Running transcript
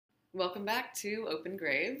Welcome back to Open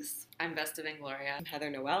Graves. I'm Vesta Van Gloria. I'm Heather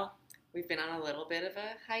Noel. We've been on a little bit of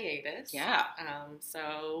a hiatus. Yeah.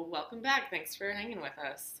 So welcome back. Thanks for hanging with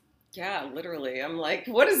us. Yeah, literally. I'm like,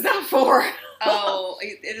 what is that for? Oh,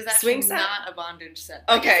 it is actually Swing set? not a bondage set.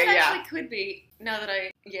 Okay, I guess it yeah. actually could be. Now that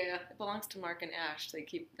it belongs to Mark and Ash. They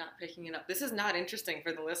keep not picking it up. This is not interesting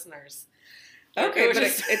for the listeners. Okay, It but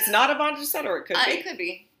was it's not a bondage set, or it could be? It could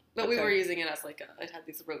be. But we Okay. were using it as it had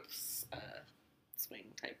these ropes, swing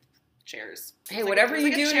type chairs. Hey, It was whatever it was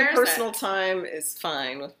you a do in chair your personal set. time is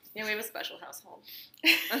fine. Yeah, we have a special household.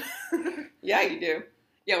 Yeah, you do.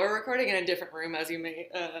 Yeah, we're recording in a different room, as you may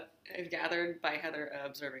have gathered by Heather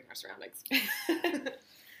observing our surroundings.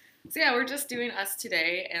 So yeah, we're just doing us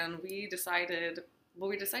today, and we decided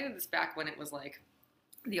this back when it was like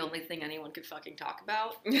the only thing anyone could fucking talk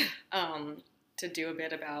about, to do a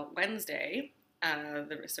bit about Wednesday,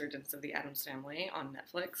 the resurgence of the Addams Family on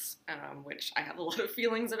Netflix, which I have a lot of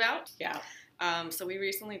feelings about. Yeah. So we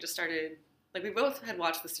recently just started, we both had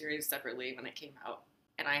watched the series separately when it came out.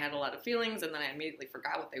 And I had a lot of feelings, and then I immediately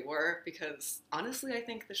forgot what they were, because honestly, I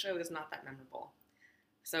think the show is not that memorable.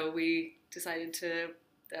 So we decided to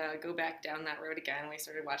go back down that road again, and we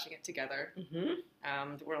started watching it together.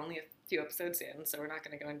 Mm-hmm. We're only a few episodes in, so we're not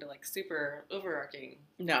going to go into super overarching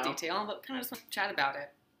No. detail, but kind of just want to chat about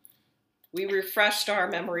it. We refreshed our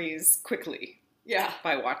memories quickly Yeah.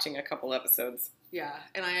 by watching a couple episodes. Yeah,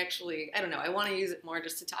 and I don't know, I want to use it more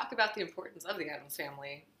just to talk about the importance of the Addams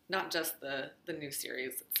Family, not just the new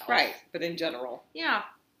series itself. Right, but in general. Yeah,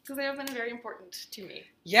 because they have been very important to me.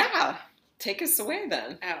 Yeah. Take us away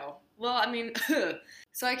then. Oh. Well, I mean,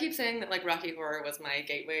 so I keep saying that, Rocky Horror was my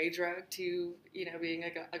gateway drug to, being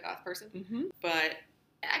a goth person. Mm-hmm. But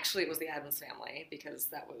actually it was the Addams Family, because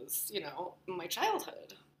that was, my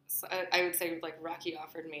childhood. So I would say, Rocky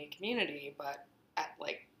offered me community, but at,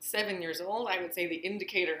 7 years old, I would say the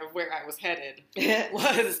indicator of where I was headed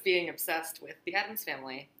was being obsessed with the Addams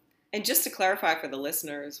Family. And just to clarify for the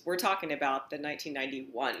listeners, we're talking about the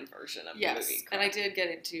 1991 version of the movie. Yes, and I did get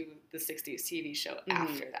into the 60s TV show Mhm.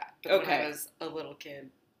 after that. But Okay. when I was a little kid,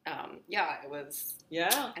 it was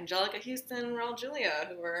Yeah. Angelica Houston and Raul Julia,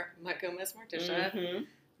 who were Miss Morticia. Mm-hmm.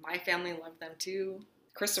 My family loved them too.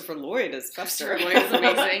 Christopher Lloyd is Fester. Christopher Lloyd is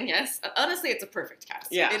amazing, yes. Honestly, it's a perfect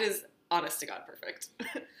cast. Yeah. It is, honest to God, perfect.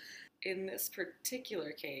 In this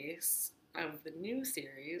particular case of the new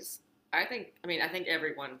series, I think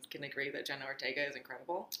everyone can agree that Jenna Ortega is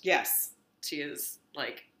incredible. Yes. She is,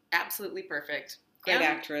 absolutely perfect. Great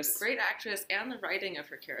actress. Great actress, and the writing of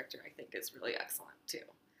her character, I think, is really excellent, too.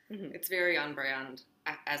 Mm-hmm. It's very on brand,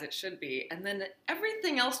 as it should be. And then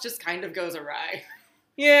everything else just kind of goes awry.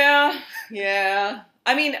 Yeah.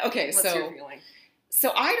 I mean, okay, What's your feeling?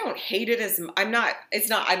 So I don't hate it I'm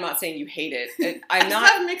not saying you hate it. I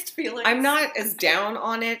have mixed feelings. I'm not as down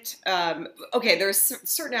on it. Okay, there's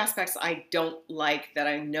certain aspects I don't like that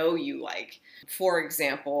I know you like. For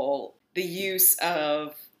example, the use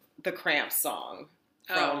of the Cramps song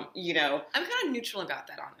from, I'm kind of neutral about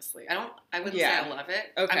that, honestly. I wouldn't say Yeah. I love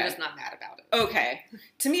it. Okay. I'm just not mad about it. Okay.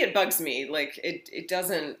 To me, it bugs me. It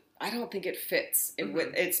doesn't, I don't think it fits,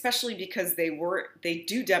 especially because they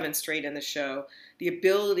do demonstrate in the show the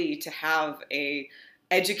ability to have a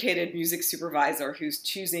educated music supervisor who's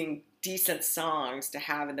choosing decent songs to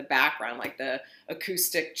have in the background, like the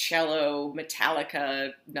acoustic cello,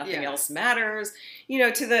 Metallica, Nothing Else Matters,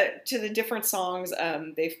 to the different songs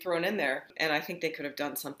they've thrown in there. And I think they could have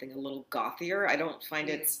done something a little gothier. I don't find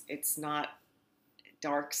it's not a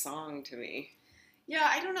dark song to me. Yeah,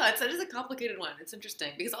 I don't know. It is a complicated one. It's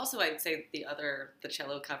interesting. Because also I'd say the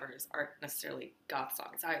cello covers aren't necessarily goth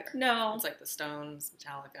songs either. No. It's the Stones,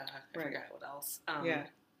 Metallica, I forget what else. Yeah.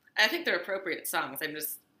 I think they're appropriate songs.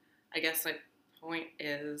 I guess my point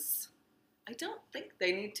is, I don't think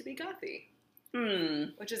they need to be gothy.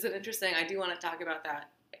 Which is interesting. I do want to talk about that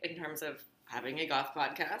in terms of having a goth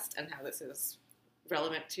podcast and how this is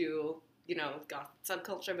relevant to, goth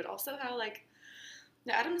subculture, but also how,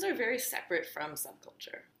 the Addams are very separate from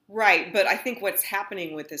subculture. Right, but I think what's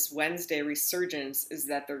happening with this Wednesday resurgence is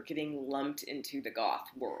that they're getting lumped into the goth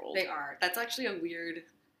world. They are. That's actually a weird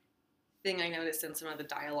thing I noticed in some of the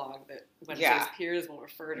dialogue that Wednesday's peers will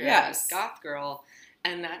refer to as goth girl,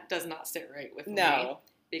 and that does not sit right with me.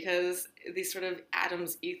 Because the sort of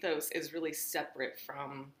Addams ethos is really separate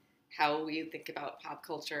from how we think about pop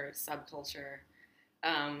culture, subculture,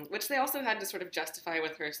 which they also had to sort of justify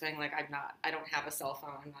with her saying, I don't have a cell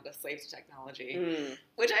phone, I'm not a slave to technology,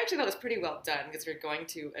 which I actually thought was pretty well done, because you're going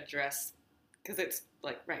to address, because it's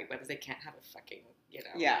Wednesday can't have a fucking,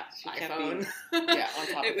 iPhone. On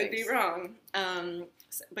top of it would be wrong.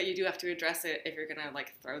 But you do have to address it if you're going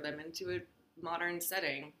to, throw them into a modern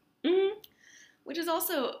setting. Which is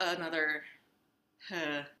also another...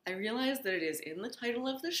 I realize that it is in the title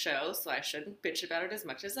of the show, so I shouldn't bitch about it as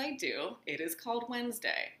much as I do. It is called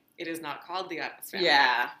Wednesday. It is not called The Addams Family.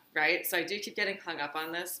 Yeah. Right? So I do keep getting hung up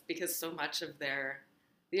on this because so much of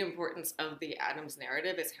the importance of the Addams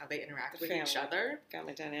narrative is how they interact with each other.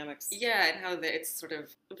 Family dynamics. Yeah, and how it's sort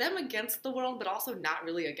of them against the world, but also not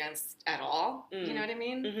really against at all. You know what I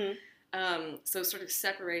mean? Mm-hmm. So sort of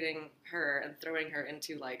separating her and throwing her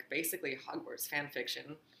into, like, basically Hogwarts fan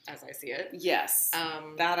fiction, as I see it. Yes,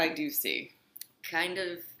 that I do see. Kind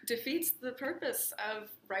of defeats the purpose of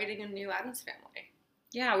writing a new Addams Family.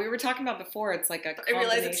 Yeah, we were talking about before, it's like a combination. I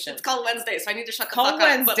realize it's called Wednesday, so I need to shut the fuck up.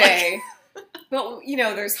 Wednesday. But, you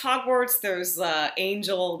know, there's Hogwarts, there's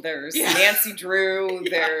Angel, there's Nancy Drew,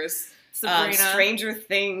 there's Stranger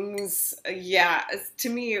Things. Yeah, to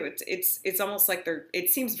me, it's almost like it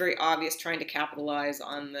seems very obvious trying to capitalize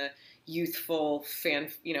on the youthful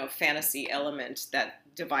fantasy element, that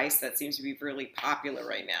device that seems to be really popular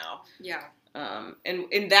right now. Yeah. And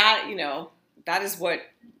in that, you know, that is what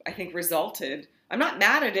I think resulted. I'm not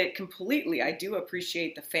mad at it completely. I do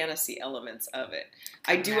appreciate the fantasy elements of it.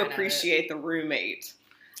 I do appreciate the roommate.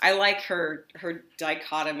 I like her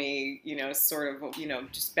dichotomy, you know, sort of, you know,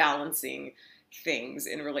 just balancing things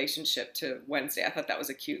in relationship to Wednesday. I thought that was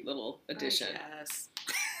a cute little addition. Yes.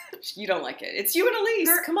 You don't like it. It's you and Elise.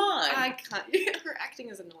 Come on. I can't. Her acting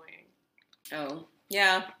is annoying. Oh.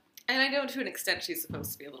 Yeah. And I know to an extent she's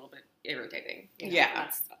supposed to be a little bit irritating. You know, yeah.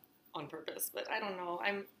 That's on purpose. But I don't know.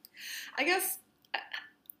 I guess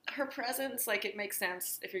her presence, like, it makes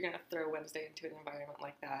sense if you're going to throw Wednesday into an environment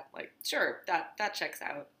like that. Like, sure, that checks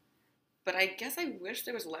out. But I guess I wish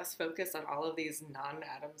there was less focus on all of these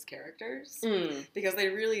non-Addams characters. Because they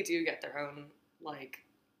really do get their own, like,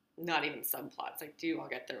 not even subplots. Like, do all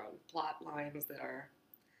get their own plot lines that are...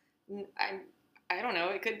 I don't know.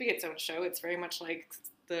 It could be its own show. It's very much like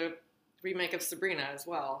the remake of Sabrina as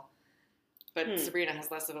well. But Sabrina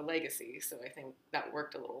has less of a legacy, so I think that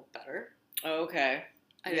worked a little better. Oh, okay.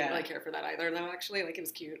 I didn't really care for that either, though, actually. Like, it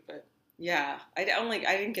was cute, but... Yeah. I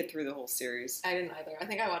didn't get through the whole series. I didn't either. I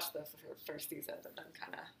think I watched the first season and then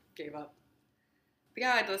kind of gave up. But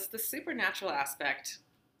yeah, the supernatural aspect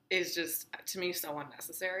is just, to me, so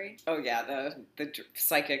unnecessary. Oh, yeah, the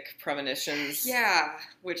psychic premonitions. Yeah,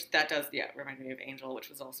 which that does, remind me of Angel, which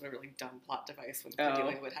was also a really dumb plot device when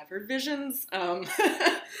Cordelia would have her visions.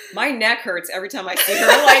 My neck hurts every time I see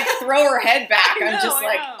her, like, throw her head back. I'm just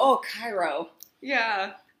like, oh, Cairo.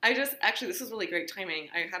 Yeah. Actually, this was really great timing.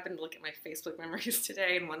 I happened to look at my Facebook memories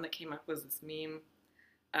today, and one that came up was this meme.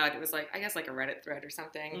 It was, like, I guess, like a Reddit thread or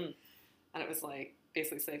something. And it was, like,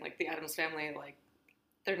 basically saying, like, the Addams Family, like,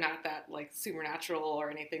 they're not that, like, supernatural or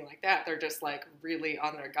anything like that. They're just, like, really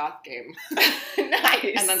on their goth game.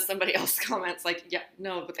 Nice. And then somebody else comments, like, yeah,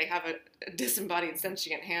 no, but they have a disembodied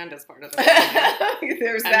sentient hand as part of their family.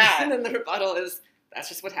 There's that. And then the rebuttal is, that's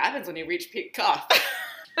just what happens when you reach peak goth.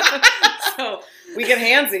 So we get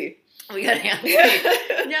handsy.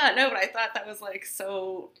 Yeah, no, but I thought that was, like,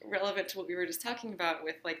 so relevant to what we were just talking about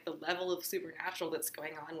with, like, the level of supernatural that's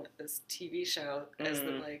going on with this TV show. As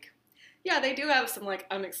the, like, yeah, they do have some, like,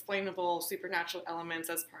 unexplainable supernatural elements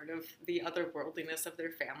as part of the otherworldliness of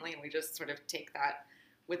their family, and we just sort of take that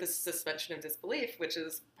with a suspension of disbelief, which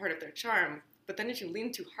is part of their charm. But then if you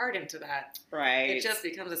lean too hard into that, it just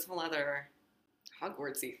becomes this whole other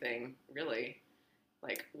Hogwartsy thing, really.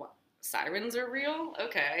 Like, what? Sirens are real?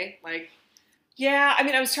 Okay. Like... Yeah, I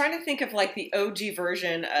mean, I was trying to think of, like, the OG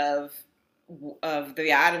version of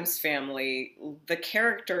the Addams Family. The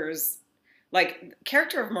characters... Like, the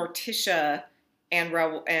character of Morticia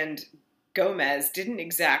and Gomez didn't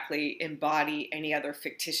exactly embody any other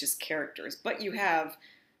fictitious characters, but you have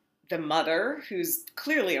the mother, who's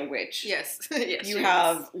clearly a witch. Yes. You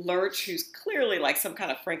have Lurch, who's clearly like some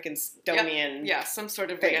kind of Frankensteinian. Yep. Yeah, some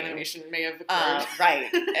sort of reanimation may have occurred. Right.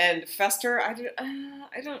 And Fester, I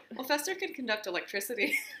don't... Well, Fester can conduct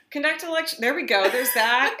electricity. There we go. There's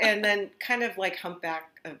that. And then kind of like Hunchback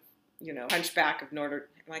of Notre...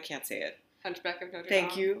 I can't say it. Hunchback of Notre Dame.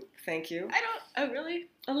 Thank you. Oh, really?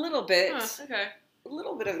 A little bit. Huh, okay. A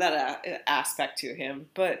little bit of that aspect to him.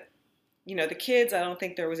 But, you know, the kids, I don't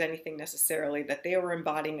think there was anything necessarily that they were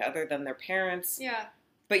embodying other than their parents. Yeah.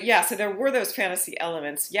 But yeah, so there were those fantasy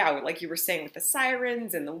elements. Yeah, like you were saying with the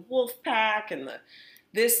sirens and the wolf pack and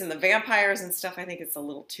this and the vampires and stuff. I think it's a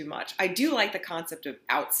little too much. I do like the concept of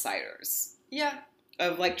outsiders. Yeah.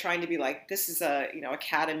 Of like trying to be like, this is a,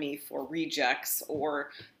 academy for rejects or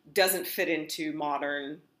doesn't fit into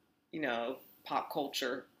modern, pop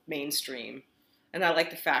culture mainstream. And I like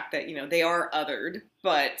the fact that, they are othered,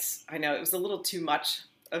 but I know it was a little too much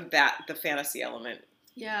of that, the fantasy element.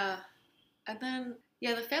 Yeah. And then,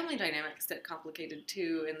 yeah, the family dynamics get complicated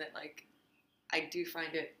too, in that, like, I do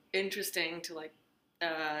find it interesting to, like,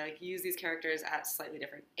 use these characters at slightly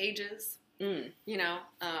different ages, you know?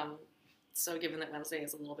 So given that Wednesday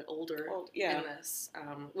is a little bit older in this,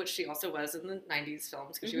 which she also was in the 90s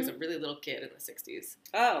films, because she was a really little kid in the 60s.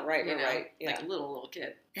 Oh, right. Yeah. Like a little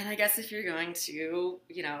kid. And I guess if you're going to,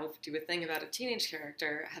 you know, do a thing about a teenage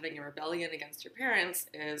character, having a rebellion against your parents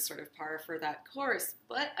is sort of par for that course.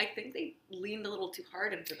 But I think they leaned a little too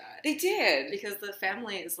hard into that. They did. Because the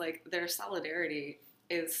family is, like, their solidarity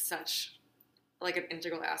is such, like, an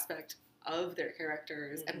integral aspect of their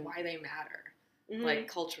characters and why they matter, like,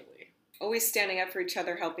 culturally. Always standing up for each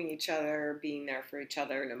other, helping each other, being there for each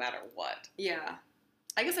other, no matter what. Yeah.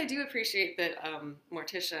 I guess I do appreciate that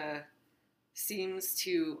Morticia seems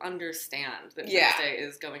to understand that Wednesday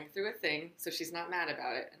is going through a thing, so she's not mad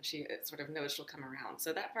about it, and she sort of knows she'll come around.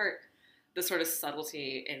 So that part, the sort of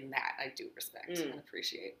subtlety in that, I do respect and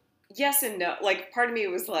appreciate. Yes and no. Like, part of me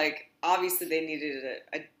was like, obviously they needed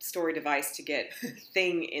a story device to get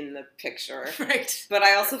Thing in the picture. Right. But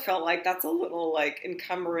I also felt like that's a little, like,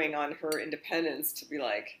 encumbering on her independence to be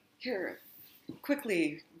like, here,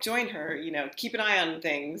 quickly join her, you know, keep an eye on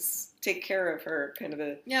things, take care of her, kind of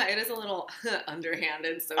a... Yeah, it is a little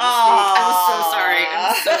underhanded, so to speak.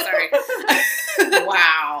 I'm so sorry.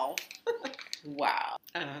 Wow. Wow.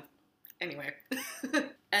 Anyway.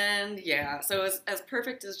 And yeah, so as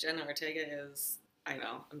perfect as Jenna Ortega is, I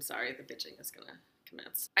know, I'm sorry, the bitching is gonna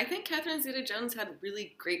commence. I think Catherine Zeta-Jones had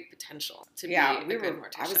really great potential to be a good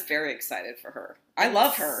Morticia. I was very excited for her. I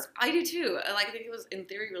love her. I do too. Like, I think it was, in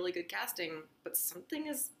theory, really good casting, but something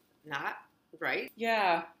is not right.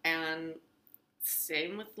 Yeah. And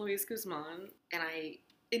same with Luis Guzman. And I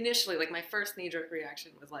initially, like, my first knee-jerk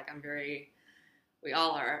reaction was like, we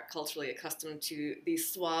all are culturally accustomed to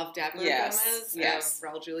these suave, dapper Gomez of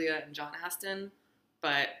Raul Julia and John Astin.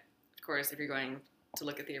 But, of course, if you're going to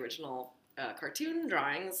look at the original cartoon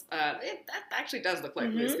drawings, that actually does look like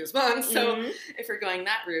Luis Guzman. So if you're going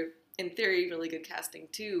that route, in theory, really good casting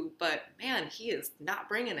too. But, man, he is not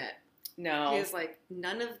bringing it. No. He has, like,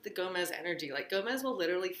 none of the Gomez energy. Like, Gomez will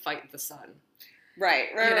literally fight the sun. Right.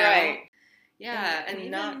 Yeah,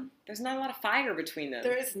 and there's not a lot of fire between them.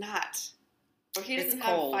 There is not. Or he doesn't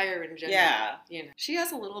have fire in general. Yeah. You know, she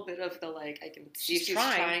has a little bit of the, like, I can see she's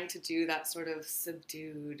trying to do that sort of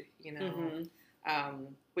subdued, you know,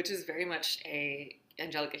 which is very much a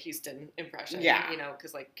Angelica Houston impression. Yeah. You know,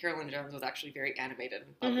 because, like, Carolyn Jones was actually very animated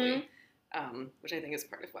and bubbly, which I think is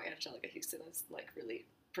part of why Angelica Houston is, like, really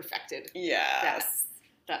perfected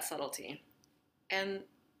that subtlety. And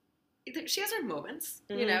she has her moments,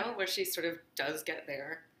 you know, where she sort of does get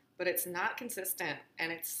there, but it's not consistent,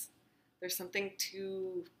 and there's something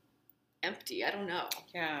too empty. I don't know.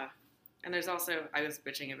 Yeah. And there's also, I was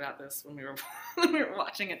bitching about this when we were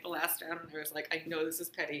watching it the last round, and I was like, I know this is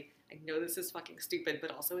petty. I know this is fucking stupid,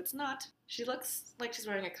 but also it's not. She looks like she's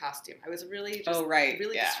wearing a costume. I was really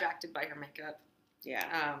really distracted by her makeup.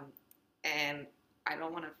 Yeah. And I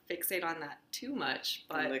don't want to fixate on that too much,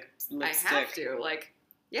 but I have to. Like,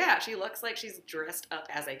 yeah, she looks like she's dressed up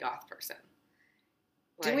as a goth person.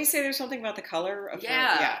 Like, didn't we say there's something about the color of her?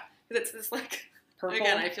 Yeah. It's this, like, purple.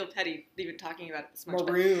 Again, I feel petty even talking about it this much.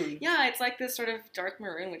 Maroon. Yeah, it's like this sort of dark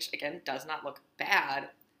maroon, which, again, does not look bad,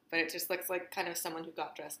 but it just looks like kind of someone who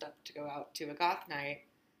got dressed up to go out to a goth night,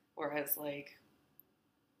 whereas, like,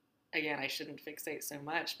 again, I shouldn't fixate so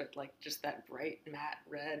much, but, like, just that bright matte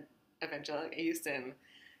red of Angelica Houston,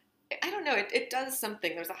 I don't know, it does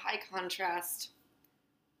something. There's a high contrast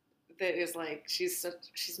that is, like, she's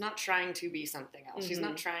not trying to be something else. She's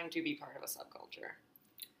not trying to be part of a subculture.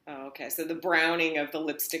 Oh, okay. So the browning of the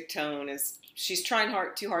lipstick tone is, she's trying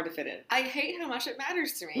too hard to fit in. I hate how much it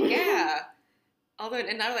matters to me. Yeah. Although,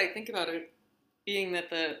 and now that I think about it, being that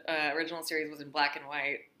the original series was in black and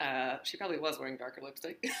white, she probably was wearing darker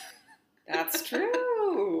lipstick. That's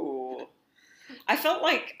true. I felt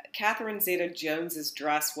like Catherine Zeta-Jones's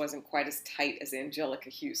dress wasn't quite as tight as Angelica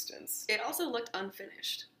Houston's. It also looked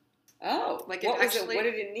unfinished. Oh, like what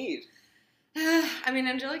did it need? I mean,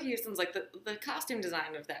 Angelica Houston's, like, the costume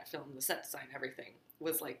design of that film, the set design, everything,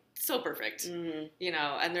 was, like, so perfect, you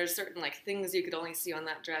know, and there's certain, like, things you could only see on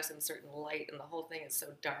that dress in certain light, and the whole thing is so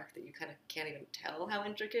dark that you kind of can't even tell how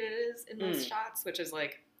intricate it is in those shots, which is,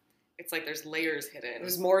 like, it's like there's layers hidden. It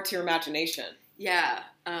was more to your imagination. Yeah,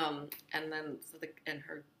 and then, and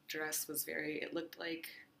her dress was it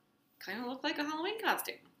kind of looked like a Halloween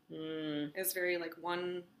costume. It was very, like,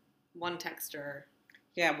 one texture.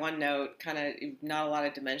 Yeah, one note, kind of not a lot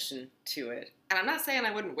of dimension to it. And I'm not saying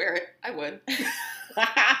I wouldn't wear it. I would.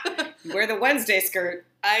 Wear the Wednesday skirt.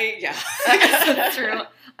 I guess that's true.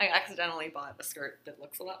 I accidentally bought a skirt that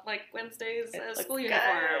looks a lot like Wednesday's school uniform.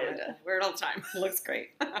 I wear it all the time. It looks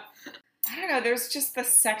great. I don't know, there's just the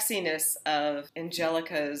sexiness of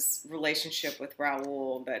Angelica's relationship with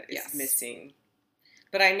Raoul that is missing.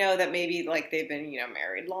 But I know that maybe, like, they've been,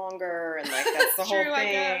 married longer, and, like, that's the whole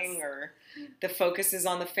thing, or the focus is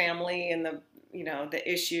on the family and the, the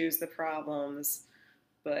issues, the problems.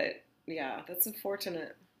 But, yeah, that's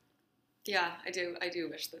unfortunate. Yeah, I do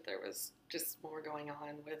wish that there was just more going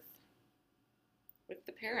on with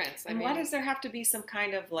the parents. I mean, why does there have to be some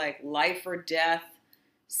kind of, like, life or death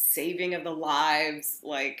saving of the lives,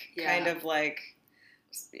 kind of like,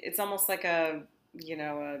 it's almost like a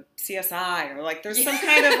CSI, or like there's some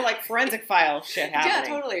kind of like forensic file shit happening.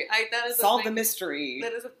 Yeah, totally. That is solve the mystery.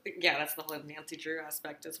 That is that's the whole Nancy Drew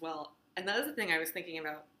aspect as well. And that is the thing I was thinking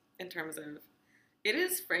about in terms of, it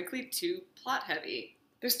is frankly too plot heavy.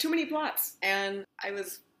 There's too many plots. And I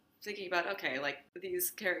was thinking about, okay, like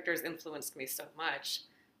these characters influenced me so much,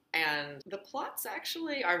 and the plots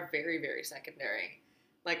actually are very, very secondary.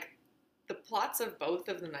 Like, the plots of both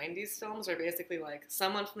of the 90s films are basically like,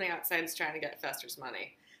 someone from the outside is trying to get Fester's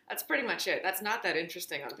money. That's pretty much it. That's not that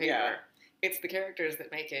interesting on paper. Yeah. It's the characters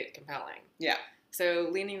that make it compelling. Yeah. So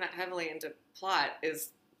leaning that heavily into plot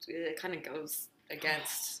it kind of goes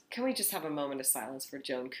against... Can we just have a moment of silence for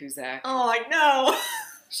Joan Cusack? Oh, I know!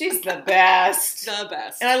 She's the best. The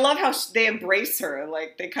best. And I love how they embrace her.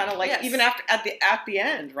 Like, they kind of like, even after at the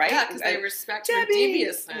end, right? Yeah, because they respect her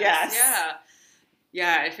deviousness. Yes. Yeah.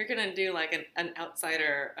 Yeah, if you're going to do, like, an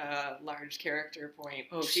outsider large character point,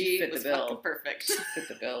 she was fucking perfect. She fit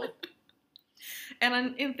the bill.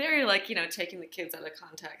 And in theory, like, taking the kids out of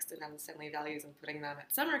context and Addams Family values and putting them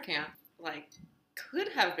at summer camp, like, could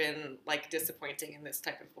have been, like, disappointing in this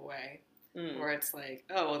type of a way. Where it's like,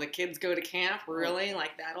 oh, the kids go to camp? Really?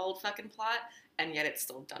 Like, that old fucking plot? And yet it's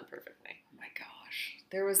still done perfectly. Oh, my gosh.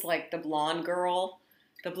 There was, like, the blonde girl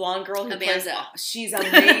who Amanda. plays, she's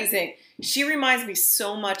amazing. She reminds me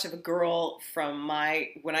so much of a girl from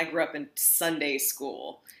when I grew up in Sunday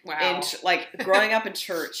school. Wow. And like growing up in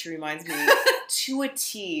church, she reminds me to a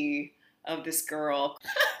T of this girl.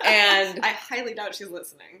 And I highly doubt she's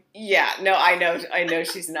listening. Yeah, no, I know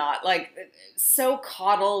she's not. Like, so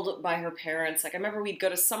coddled by her parents. Like, I remember we'd go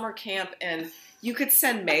to summer camp and you could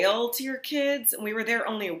send mail to your kids, and we were there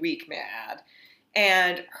only a week, mad.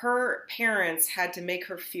 And her parents had to make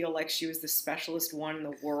her feel like she was the specialist one in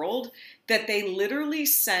the world, that they literally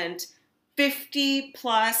sent 50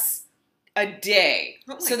 plus a day.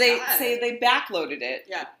 Oh my so they backloaded it.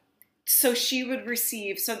 Yeah. So she would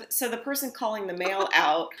receive, so the person calling the mail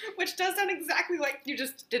out. Which does sound exactly like you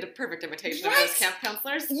just did a perfect imitation of those camp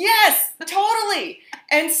counselors. Yes, totally.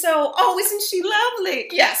 And so, oh, isn't she lovely?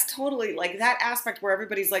 Yes, totally. Like, that aspect where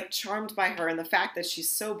everybody's like charmed by her, and the fact that she's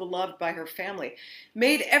so beloved by her family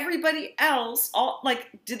made everybody else,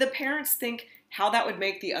 did the parents think how that would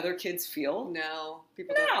make the other kids feel? No,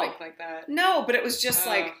 people don't think like that. No, but it was just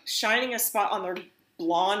like shining a spot on their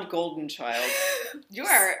blonde golden child. You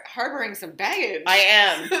are harboring some baggage. I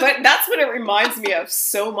am, but that's what it reminds me of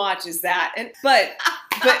so much, is that. And but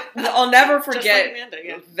I'll never forget like Amanda,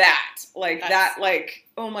 yeah. that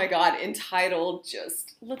oh my god, entitled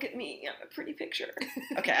Just Look at Me, I'm a Pretty Picture.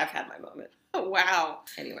 Okay, I've had my moment. Oh wow.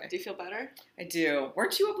 Anyway, do you feel better? I do.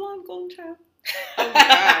 Weren't you a blonde golden child? Oh my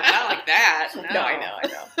god, not like that. No,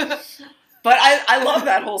 I know. But I love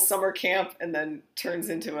that whole summer camp, and then turns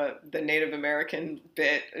into the Native American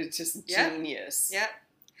bit. It's just genius. Yeah.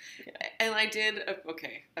 And I did,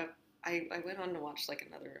 I went on to watch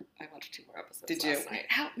I watched 2 more episodes last night.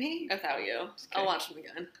 Without me? Without you. Okay. I'll watch them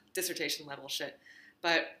again. Dissertation level shit.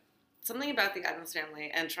 But something about the Addams Family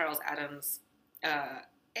and Charles Addams, and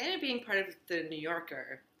it being part of the New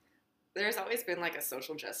Yorker, there's always been like a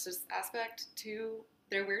social justice aspect to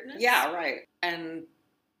their weirdness. Yeah, right. And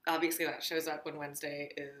obviously that shows up when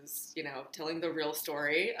Wednesday is, telling the real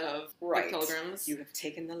story of the Pilgrims. You have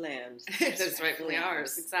taken the land. It's rightfully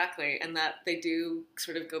ours, exactly. And that they do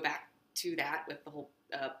sort of go back to that with the whole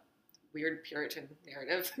weird Puritan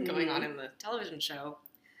narrative going on in the television show.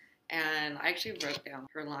 And I actually wrote down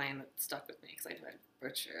her line that stuck with me because I tried to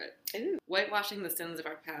butcher it. Ooh. Whitewashing the sins of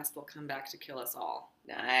our past will come back to kill us all.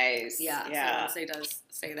 Nice. Yeah. So Wednesday does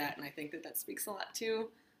say that, and I think that speaks a lot to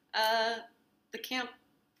the camp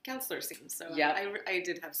counselor scene. So I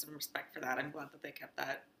did have some respect for that. I'm glad that they kept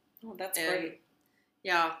that. Oh, that's great.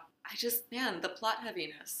 Yeah. The plot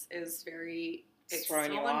heaviness is it's so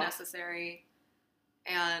unnecessary.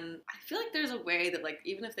 And I feel like there's a way that, like,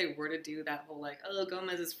 even if they were to do that whole, like, oh,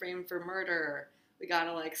 Gomez is framed for murder, we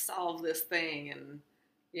gotta, like, solve this thing, and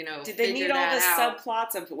did they need all the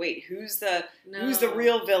subplots of who's the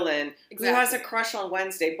real villain? Exactly. Who has a crush on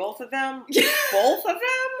Wednesday? Both of them? Both of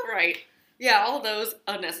them? Right. Yeah, all those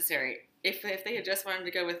unnecessary. If they had just wanted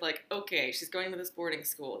to go with like, okay, she's going to this boarding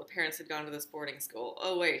school. The parents had gone to this boarding school.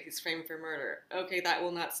 Oh wait, he's framed for murder. Okay, that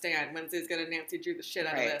will not stand. Wednesday's gonna Nancy Drew the shit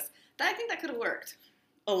out of this. I think that could have worked.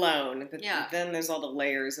 Alone. But then there's all the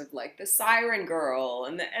layers of like the siren girl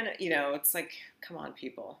and it's like, come on,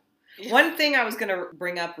 people. Yeah. One thing I was going to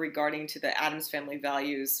bring up regarding to the Addams Family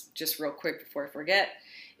values, just real quick before I forget,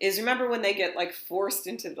 is remember when they get like forced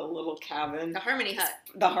into the little cabin? The Harmony Hut.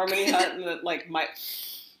 The Harmony Hut, and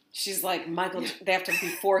she's like, they have to be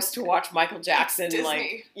forced to watch Michael Jackson. Disney.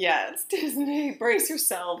 Like, yeah, it's Disney. Brace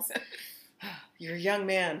yourselves. You're a young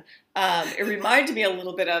man. It reminded me a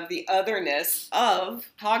little bit of the otherness of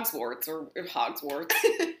Hogwarts, or Hogwarts.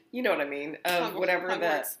 You know what I mean? Of whatever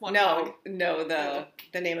Hogwarts.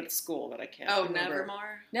 The name of the school that I can't remember.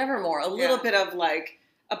 Nevermore. A little bit of like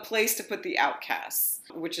a place to put the outcasts,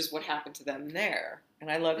 which is what happened to them there. And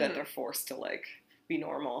I love that they're forced to like be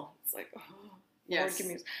normal. It's like, yes.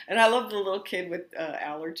 And I love the little kid with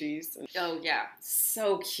allergies. Oh, yeah.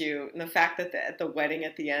 So cute. And the fact that at the wedding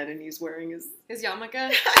at the end and he's wearing his yarmulke.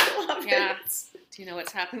 I love it. Do you know what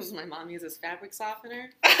happens when my mom uses fabric softener?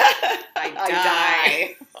 I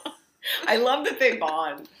die. I love that they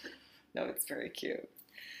bond. No, it's very cute.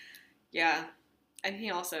 Yeah. And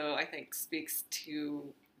he also, I think, speaks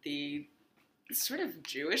to the sort of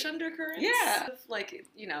Jewish undercurrents. Yeah. Like,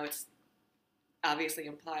 it's obviously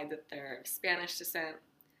implied that they're of Spanish descent,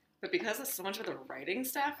 but because so much of the writing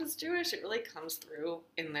staff is Jewish, it really comes through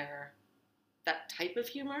in that type of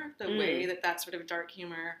humor, the way that sort of dark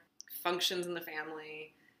humor functions in the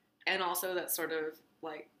family, and also that sort of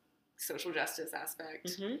like social justice aspect.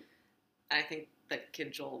 Mm-hmm. I think that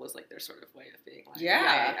Kid Joel was like their sort of way of being like,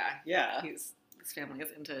 yeah. His family is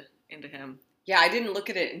into him. Yeah, I didn't look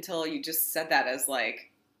at it until you just said that as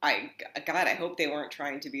like, I hope they weren't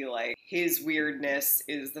trying to be like, his weirdness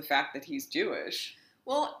is the fact that he's Jewish.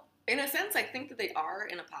 Well, in a sense, I think that they are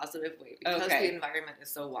in a positive way because the environment is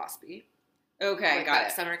so waspy. Okay, like got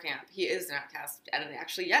it. Summer camp, he is an outcast, and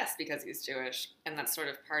actually, yes, because he's Jewish, and that's sort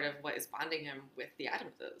of part of what is bonding him with the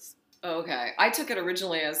Addamses. Okay, I took it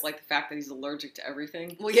originally as like the fact that he's allergic to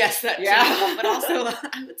everything. Well, yes, that too. But also,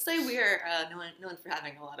 I would say we are known for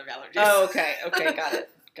having a lot of allergies. Oh, okay,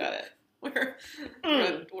 got it. We're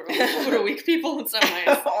weak people in some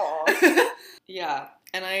ways. Yeah,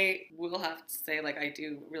 and I will have to say, like, I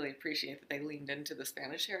do really appreciate that they leaned into the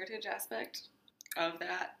Spanish heritage aspect of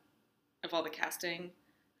that, of all the casting.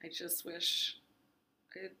 I just wish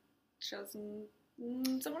I had chosen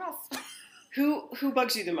someone else. Who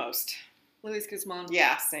bugs you the most? Luis Guzman.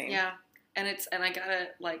 Yeah, same. Yeah. And I gotta,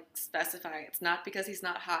 like, specify, it's not because he's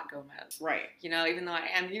not Hot Gomez. Right. Even though I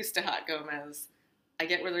am used to Hot Gomez, I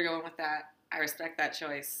get where they're going with that. I respect that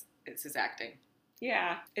choice. It's his acting.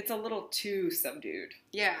 Yeah. It's a little too subdued.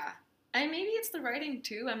 Yeah. And maybe it's the writing,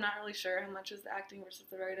 too. I'm not really sure how much is the acting versus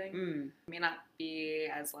the writing. It may not be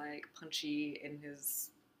as, like, punchy in his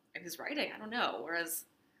writing. I don't know. Whereas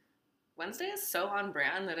Wednesday is so on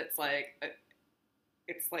brand that it's like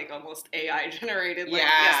almost AI generated. Like,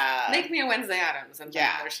 yes, make me a Wednesday Addams, and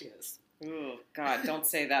there she is. Ooh, God, don't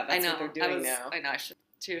say that. That's what they're doing now. I know. I should.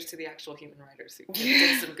 Cheers to the actual human writers who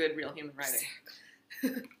did some good, real human writing.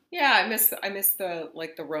 Exactly. Yeah, I miss the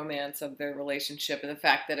romance of their relationship and the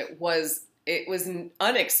fact that it was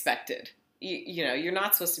unexpected. You're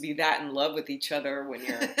not supposed to be that in love with each other when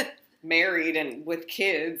you're married and with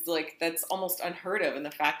kids. Like, that's almost unheard of. And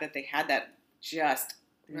the fact that they had that just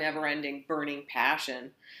never-ending burning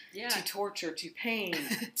passion to torture, to pain,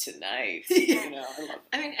 tonight. I love it.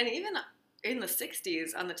 I mean, and even in the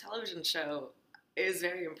 60s on the television show, it is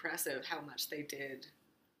very impressive how much they did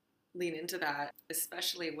lean into that,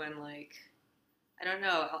 especially when, like, I don't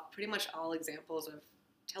know, pretty much all examples of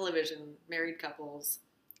television married couples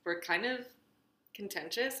were kind of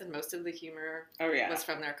contentious, and most of the humor was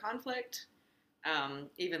from their conflict.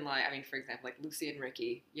 Even like, I mean, for example, like Lucy and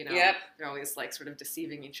Ricky, they're always like sort of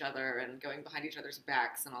deceiving each other and going behind each other's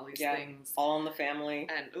backs and all these things. All in the Family.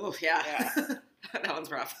 And, that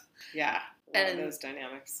one's rough. Yeah, and those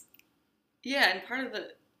dynamics. Yeah, and part of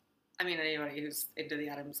anybody who's into the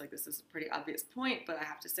Addams, like, this is a pretty obvious point, but I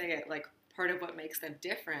have to say it, like, part of what makes them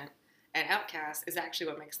different and outcast is actually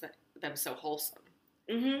what makes them so wholesome.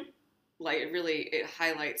 Mm-hmm. Like, it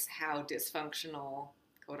highlights how dysfunctional,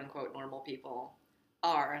 quote-unquote, normal people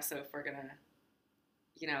are. So if we're gonna,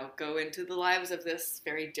 go into the lives of this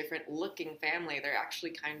very different-looking family, they're actually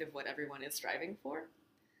kind of what everyone is striving for.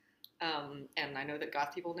 And I know that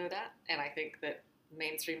goth people know that, and I think that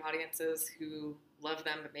mainstream audiences who loved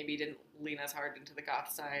them, but maybe didn't lean as hard into the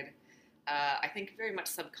goth side, I think very much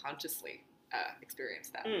subconsciously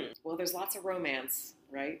experienced that. Well, there's lots of romance,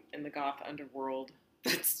 right, in the goth underworld.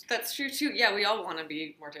 That's true too. Yeah, we all want to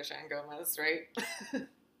be Morticia and Gomez, right?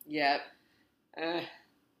 Yep.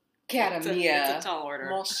 Cara mia. It's a tall order.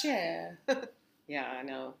 Mon cher. Yeah, I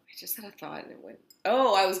know. I just had a thought and it went.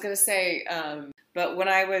 Oh, I was gonna say, but when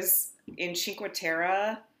I was in Cinque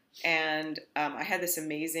Terre, and I had this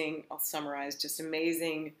amazing, I'll summarize, just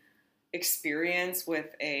amazing experience with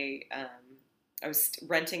I was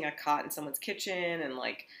renting a cot in someone's kitchen, and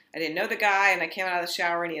like I didn't know the guy, and I came out of the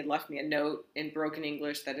shower and he had left me a note in broken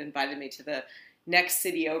English that invited me to the next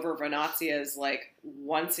city over, Venazia's like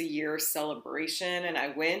once a year celebration, and I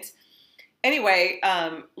went. Anyway,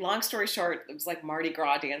 long story short, it was like Mardi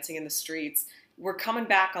Gras dancing in the streets. We're coming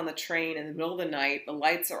back on the train in the middle of the night, the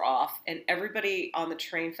lights are off, and everybody on the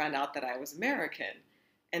train found out that I was American,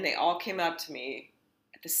 and they all came up to me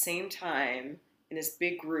at the same time in this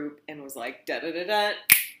big group and was like, da-da-da-da,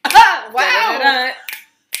 wow! Da-da-da-da.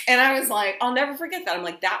 And I was like, I'll never forget that. I'm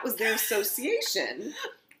like, that was their association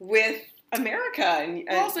with America. And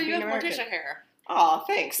also, you have Morticia hair. Oh,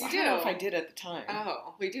 thanks. You I do. don't know if I did at the time.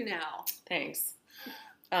 Oh, we do now. Thanks.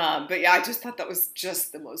 But yeah, I just thought that was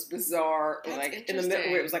just the most bizarre. That's like in the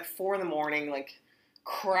middle, it was like 4 a.m, like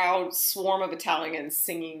crowd swarm of Italians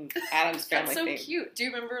singing Addams Family. That's so theme. cute. Do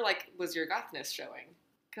you remember, like, was your gothness showing?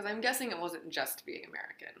 Because I'm guessing it wasn't just being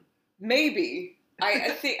American. Maybe.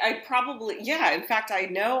 I think I probably, yeah. In fact, I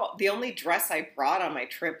know the only dress I brought on my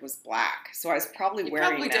trip was black. So I was probably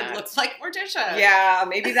wearing that. You probably did look like Morticia. Yeah,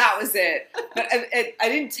 maybe that was it. But I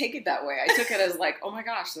didn't take it that way. I took it as like, oh my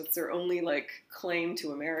gosh, that's their only like claim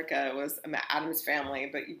to America was Addams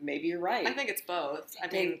Family. But maybe you're right. I think it's both. I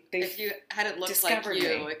mean, if you had it looked like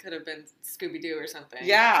you, it could have been Scooby-Doo or something.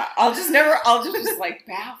 Yeah, I'll just was like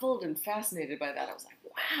baffled and fascinated by that. I was like,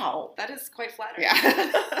 wow. That is quite flattering.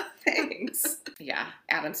 Yeah. Thanks. Yeah,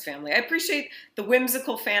 Addams Family. I appreciate the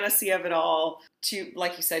whimsical fantasy of it all.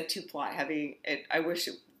 Like you said, too plot heavy. I wish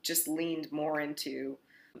it just leaned more into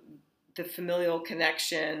the familial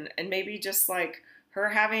connection and maybe just like her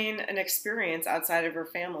having an experience outside of her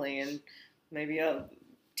family and maybe a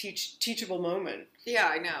teachable moment. Yeah,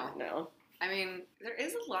 I know. No. I mean, there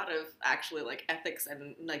is a lot of actually like ethics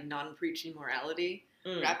and like non-preachy morality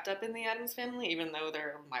wrapped up in the Addams Family, even though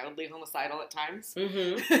they're mildly homicidal at times.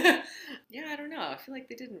 Mm-hmm. Yeah, I don't know. I feel like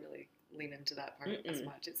they didn't really lean into that part as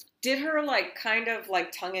much. Did her like kind of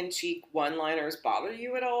like tongue-in-cheek one-liners bother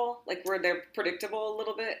you at all? Like were they predictable a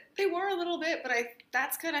little bit? They were a little bit, but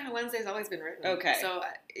that's kind of how Wednesday's always been written. Okay. So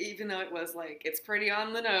even though it was like, it's pretty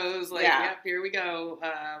on the nose, like, yep, here we go,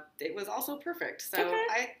 it was also perfect. So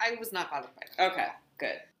okay. I was not bothered by that. Okay,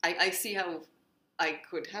 good. I see how I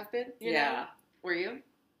could have been, you know? Were you?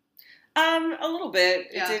 A little bit.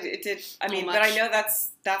 Yeah. It did. I mean, but I know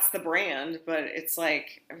that's the brand, but it's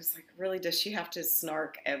like, I was like, really, does she have to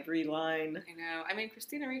snark every line? I know. I mean,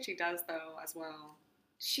 Christina Ricci does, though, as well.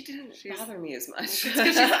 She didn't bother me as much. It's because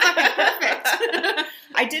she's perfect.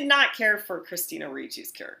 I did not care for Christina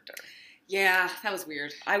Ricci's character. Yeah, that was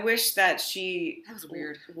weird. I wish that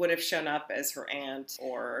would have shown up as her aunt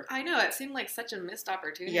or... I know, it seemed like such a missed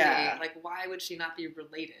opportunity. Yeah. Like, why would she not be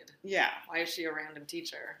related? Yeah. Why is she a random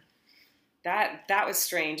teacher? That was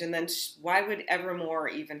strange. And then why would Evermore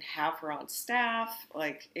even have her on staff?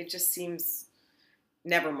 Like, it just seems...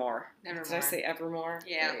 Nevermore. Did I say Evermore?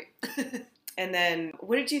 Yeah. Right. And then,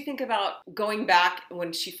 what did you think about going back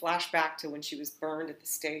when she flashed back to when she was burned at the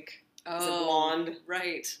stake? As a blonde.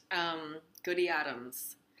 Right. Goody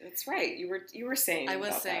Addams. That's right. You were saying. I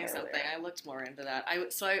was saying something. I looked more into that.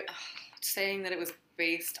 Saying that it was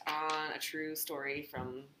based on a true story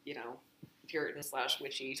from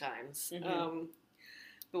Puritan/witchy times. Mm-hmm.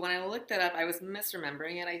 But when I looked that up, I was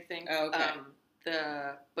misremembering it. I think. Oh,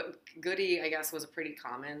 okay. But Goody, I guess, was a pretty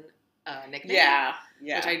common nickname. Yeah.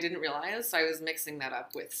 Which I didn't realize. So I was mixing that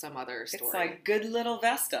up with some other story. It's like Good Little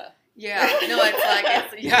Vesta. Yeah, no,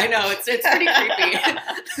 I know, it's pretty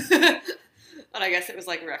creepy. But I guess it was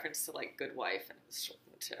like a reference to like Good Wife, and it was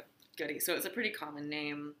shortened to Goody, so it's a pretty common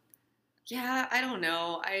name. Yeah, I don't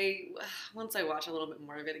know. Once I watch a little bit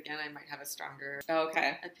more of it again, I might have a stronger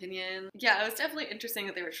opinion. Yeah, it was definitely interesting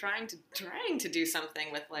that they were trying to do something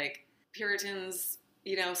with like Puritans,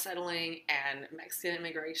 settling and Mexican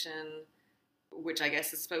immigration, which I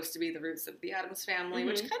guess is supposed to be the roots of the Addams Family,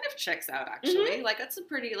 which kind of checks out, actually. Like, that's a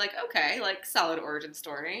pretty, solid origin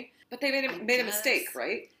story. But they made a mistake,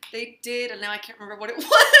 right? They did, and now I can't remember what it was.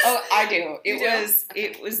 Oh, I do.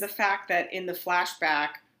 It was the fact that in the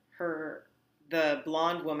flashback, the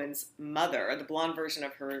blonde woman's mother, the blonde version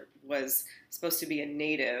of her, was supposed to be a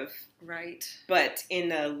native. Right. But in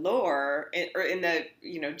the lore, or in the,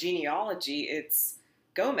 genealogy, it's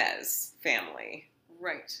Gomez family.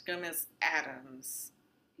 Right. Gomez Addams.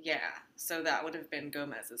 Yeah. So that would have been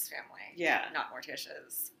Gomez's family. Yeah. Not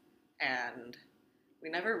Morticia's. And we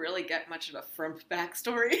never really get much of a frump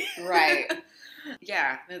backstory. Right.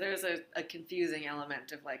 Yeah. There's a confusing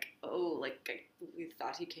element of like, we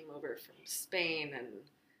thought he came over from Spain and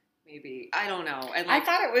maybe, I don't know. And I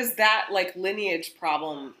thought it was that like lineage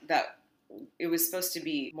problem that it was supposed to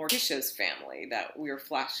be Morticia's family that we were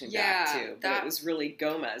flashing back to. But it was really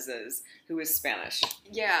Gomez's, who was Spanish.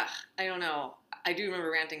 Yeah. I don't know. I do remember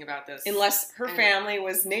ranting about this. Unless her family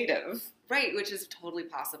was native. Right, which is totally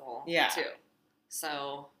possible, too.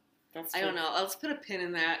 So, I don't know. Let's put a pin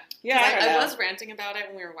in that. Yeah, I was ranting about it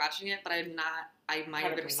when we were watching it, but I might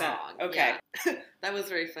have been 100%. wrong. Okay. Yeah. That was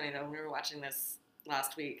very funny, though, when we were watching this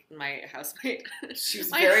last week. My housemate... She was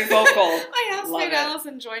very vocal. My housemate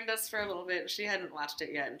Allison joined us for a little bit. She hadn't watched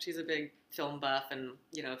it yet, and she's a big film buff and,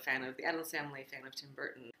 fan of the Addams Family, fan of Tim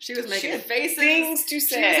Burton. She was making faces. Things to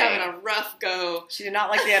say. She was having a rough go. She did not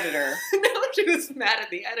like the editor. No, she was mad at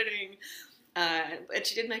the editing. And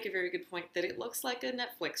she did make a very good point that it looks like a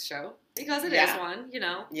Netflix show. Because it is one,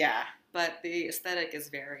 Yeah. But the aesthetic is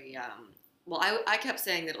very... I kept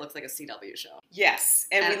saying that it looks like a CW show. Yes,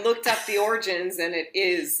 and we looked up the origins, and it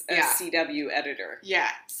is a CW editor. Yeah,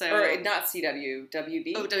 so... Or not CW,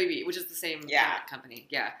 WB? Oh, WB, which is the same company,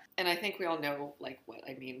 And I think we all know, like, what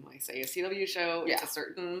I mean when I say a CW show. It's a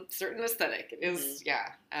certain aesthetic. It is,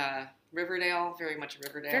 Riverdale, very much a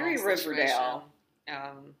Riverdale Very situation. Riverdale.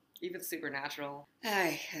 Even Supernatural.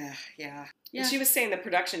 Yeah. And she was saying the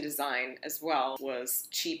production design as well was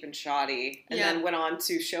cheap and shoddy, and then went on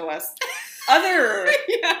to show us other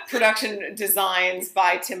production designs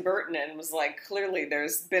by Tim Burton, and was like, clearly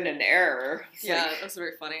there's been an error. It was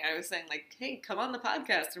very funny. I was saying, like, hey, come on the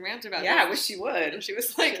podcast and rant about this. Yeah, I wish she would. And she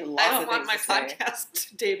was like, I don't want my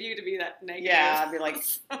podcast debut to be that negative. Yeah, I'd be like,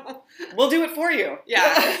 we'll do it for you.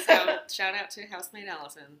 Yeah, so shout out to housemate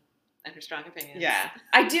Allison and her strong opinions. Yeah.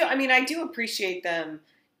 I do appreciate them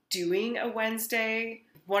doing a Wednesday.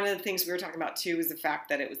 One of the things we were talking about too is the fact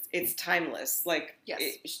that it's timeless. Like,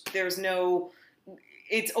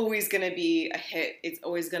 it's always going to be a hit. It's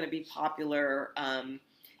always going to be popular.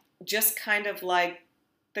 Just kind of like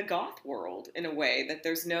the goth world in a way, that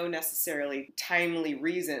there's no necessarily timely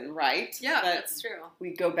reason, right? Yeah, that's true.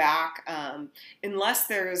 We go back, unless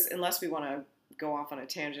we want to go off on a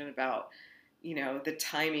tangent about, the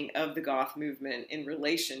timing of the goth movement in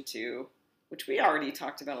relation to, which we already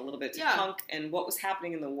talked about a little bit, to punk and what was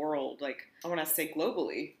happening in the world, like, I want to say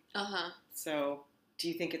globally. Uh-huh. So, do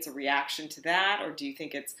you think it's a reaction to that, or do you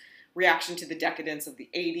think it's reaction to the decadence of the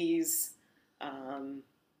 80s,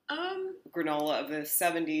 granola of the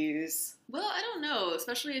 70s? Well, I don't know,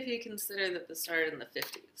 especially if you consider that this started in the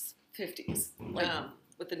 50s. 50s. Like,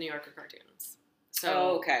 with the New Yorker cartoons.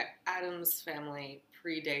 So, okay. Addams Family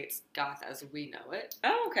predates goth as we know it.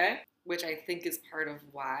 Oh, okay. Which I think is part of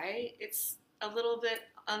why it's a little bit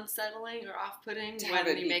unsettling or off-putting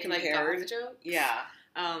when you make like goth jokes. Yeah.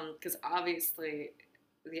 Because obviously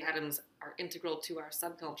the Addams are integral to our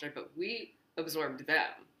subculture, but we absorbed them.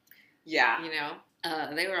 Yeah.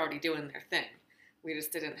 They were already doing their thing. We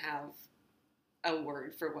just didn't have a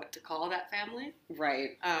word for what to call that family.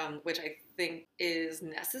 Right. Which I think is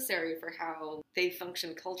necessary for how they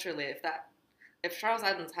function culturally. If Charles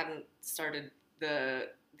Addams hadn't started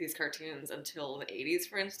these cartoons until the 80s,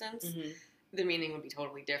 for instance, the meaning would be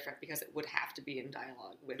totally different, because it would have to be in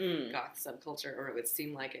dialogue with goth subculture, or it would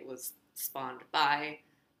seem like it was spawned by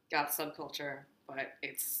goth subculture, but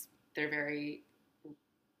they're very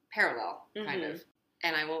parallel, kind of.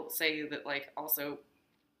 And I will say that, like, also,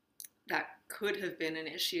 that could have been an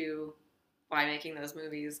issue by making those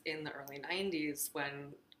movies in the early 90s,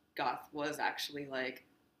 when goth was actually, like,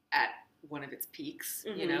 at one of its peaks,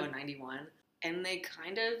 in 91. And they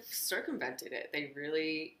kind of circumvented it. They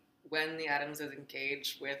really, when the Addams is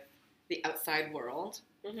engaged with the outside world,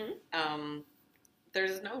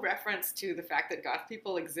 there's no reference to the fact that goth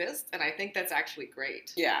people exist, and I think that's actually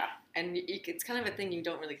great. Yeah. And it's kind of a thing you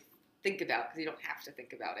don't really think about, because you don't have to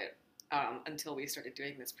think about it until we started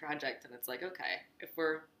doing this project. And it's like, okay, if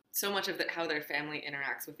we're so much of how their family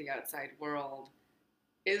interacts with the outside world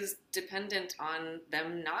is dependent on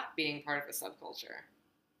them not being part of a subculture.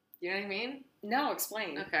 You know what I mean? No,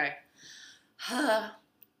 explain. Okay.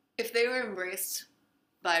 If they were embraced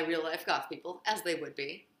by real-life goth people, as they would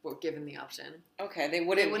be, were given the option. Okay, they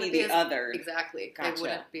wouldn't be the other. Exactly. Gotcha. They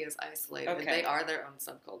wouldn't be as isolated. Okay. They are their own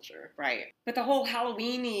subculture. Right. But the whole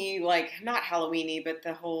Halloween-y, like, not Halloween-y, but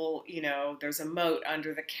the whole, you know, there's a moat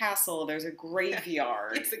under the castle, there's a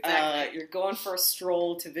graveyard. Yes, exactly. You're going for a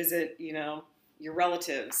stroll to visit, you know, your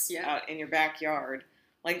relatives out in your backyard.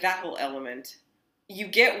 Like, that whole element. You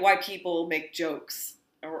get why people make jokes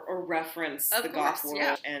or reference the goth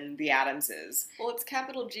world and the Addamses. Well, it's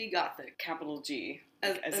capital G Gothic. Capital G.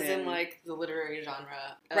 As in, like, the literary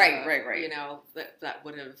genre. Right. You know, that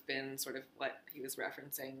would have been sort of what he was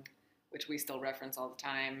referencing, which we still reference all the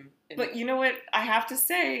time. But you know what? I have to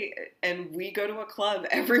say, and we go to a club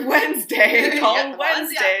every Wednesday called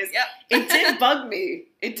Wednesdays. Yep. It did bug me.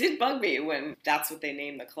 It did bug me when that's what they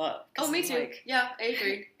named the club. Oh, me too. Like, yeah, I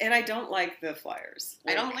agree. And I don't like the flyers.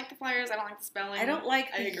 Like, I don't like the flyers. I don't like the spelling. I don't like.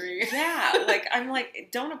 I agree. Yeah, like I'm like,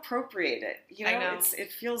 don't appropriate it. You know, I know.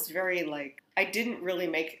 It feels very like I didn't really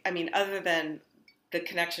make. I mean, other than the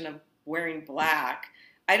connection of wearing black,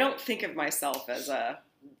 I don't think of myself as a,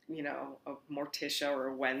 you know, a Morticia or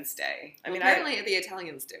a Wednesday. I mean, apparently the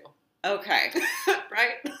Italians do. Okay.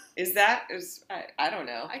 Right? I don't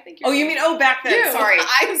know. I think you mean, back then. You. Sorry.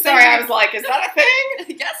 I was like, is that a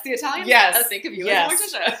thing? Yes, the Italians. Yes. I think of you as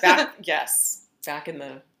Morticia. Back in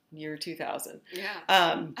the year 2000. Yeah.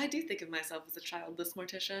 I do think of myself as a childless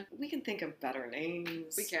Morticia. We can think of better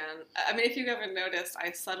names. We can. I mean, if you've ever noticed, I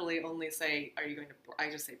subtly only say, are you going to, I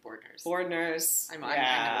just say board nurse. Board nurse. I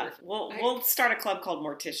never. We'll start a club called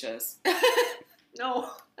Morticias. No,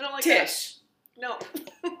 I don't like Tish. That. No.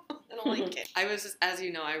 I don't like it. I was just, as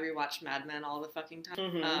you know, I rewatch Mad Men all the fucking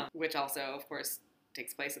time, which also, of course,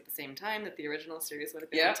 takes place at the same time that the original series would have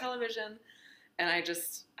been on television. And I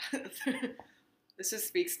just, this just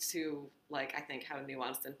speaks to, like, I think how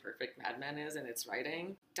nuanced and perfect Mad Men is in its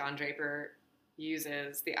writing. Don Draper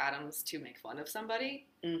uses the Addams to make fun of somebody,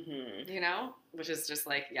 you know, which is just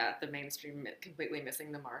like, the mainstream completely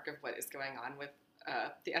missing the mark of what is going on with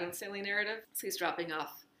the Addams Family narrative. So he's dropping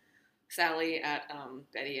off Sally at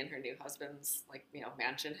Betty and her new husband's, like, you know,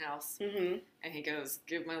 mansion house. And he goes,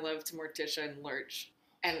 give my love to Morticia and Lurch.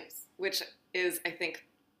 And which is, I think,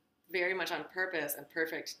 very much on purpose and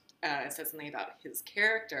perfect. It says something about his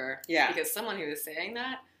character. Yeah. Because someone who is saying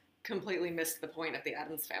that completely missed the point of the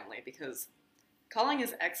Addams Family, because calling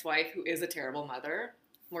his ex-wife, who is a terrible mother,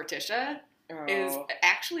 Morticia, is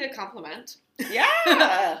actually a compliment.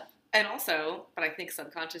 Yeah. And also, but I think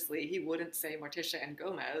subconsciously, he wouldn't say Morticia and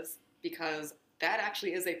Gomez, because that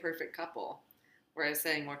actually is a perfect couple. Whereas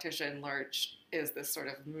saying Morticia and Lurch is this sort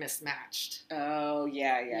of mismatched. Oh,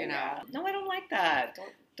 yeah. No, I don't like that.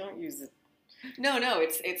 Don't use it. No,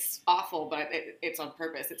 it's awful, but it's on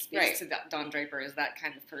purpose. It speaks to Don Draper as that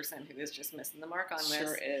kind of person who is just missing the mark on this.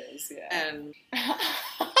 Sure is, yeah. And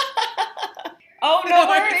oh, no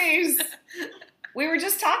worries. We were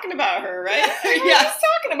just talking about her, right? We were just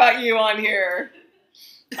talking about you on here.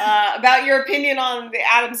 About your opinion on the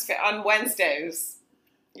Addams on Wednesdays.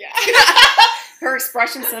 Yeah. Her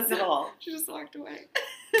expression says it all. She just walked away.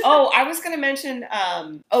 Oh, I was going to mention,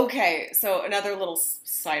 okay, so another little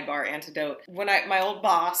sidebar antidote. My old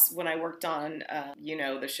boss, when I worked on,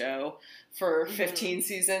 the show for 15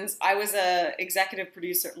 seasons, I was a executive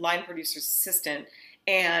producer, line producer's assistant,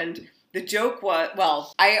 and the joke was,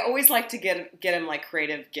 well, I always like to get him, like,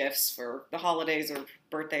 creative gifts for the holidays or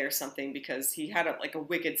birthday or something, because he had, a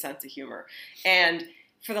wicked sense of humor. And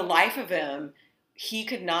for the life of him, he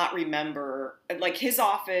could not remember, like, his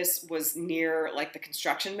office was near, like, the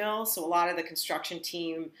construction mill, so a lot of the construction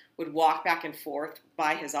team would walk back and forth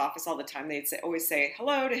by his office all the time. They'd always say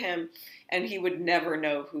hello to him, and he would never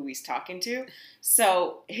know who he's talking to.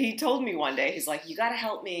 So he told me one day, he's like, you gotta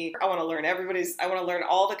help me. I want to learn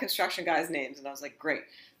all the construction guys' names. And I was like, great.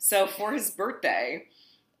 So for his birthday,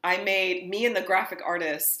 me and the graphic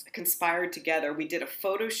artist conspired together. We did a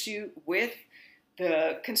photo shoot with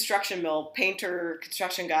the construction mill, painter,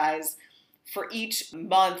 construction guys. For each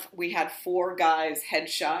month, we had 4 guys'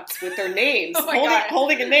 headshots with their names,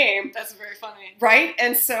 holding a name. That's very funny. Right?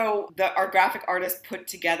 And so our graphic artist put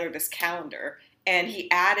together this calendar, and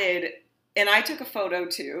he added, and I took a photo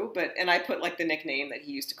too, and I put, like, the nickname that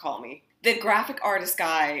he used to call me. The graphic artist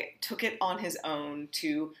guy took it on his own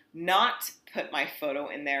to not put my photo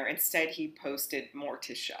in there. Instead, he posted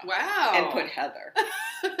Morticia. Wow. And put Heather.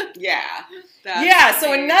 Yeah.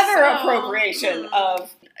 So another appropriation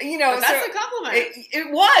of, But that's a compliment.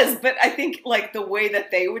 It was, but I think, like, the way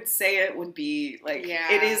that they would say it would be, like,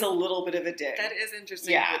 it is a little bit of a dig. That is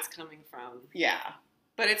interesting where it's coming from. Yeah.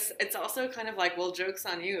 But it's also kind of like, well, joke's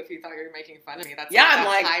on you if you thought you were making fun of me. That's I'm the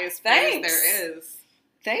like, highest thanks. praise there is.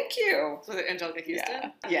 Thank you. Was it Angelica Houston?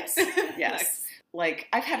 Yeah. Yes. Yes. Nice. like,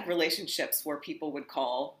 I've had relationships where people would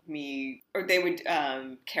call me, or they would,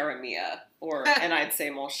 cara mia, and I'd say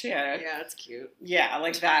mon cher. Yeah, that's cute. Yeah,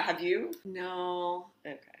 like that. Have you? No.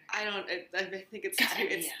 Okay. I think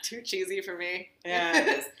it's too cheesy for me. Yeah, it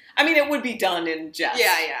is. I mean, it would be done in jest.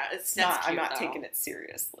 Yeah. It's not. Cute, I'm not taking it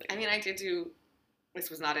seriously. I mean, I did do. This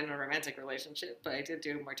was not in a romantic relationship, but I did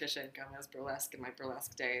do Morticia and Gomez burlesque in my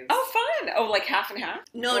burlesque days. Oh, fun! Oh, like half and half?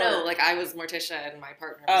 No. Like I was Morticia and my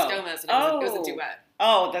partner was Gomez, and it was a duet.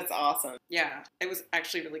 Oh, that's awesome. Yeah, it was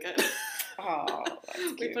actually really good. Oh, that's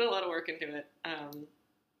cute. We put a lot of work into it.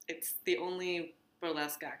 It's the only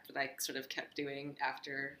burlesque act that I sort of kept doing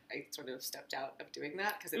after I sort of stepped out of doing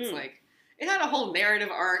that, because it's like, it had a whole narrative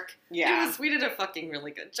arc. Yeah. We did a fucking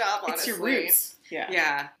really good job, honestly. It's your roots. Yeah.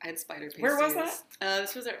 Yeah. I had spider pasties. Where was that?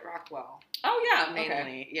 This was at Rockwell. Oh, yeah. Mainly.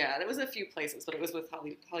 Okay. Yeah. There was a few places, but it was with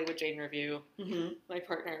Hollywood Jane Review. Mm-hmm. My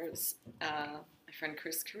partners, my friend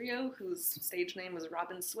Chris Carrillo, whose stage name was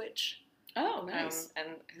Robin Switch. Oh, nice. And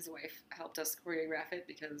his wife helped us choreograph it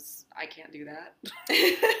because I can't do that.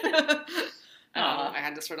 I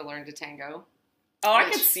had to sort of learn to tango. Oh,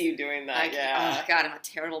 I could see you doing that, yeah. God, I'm a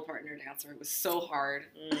terrible partner dancer. It was so hard.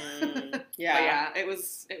 Yeah. But yeah, it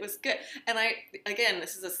was good. And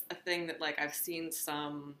this is a thing that, like, I've seen this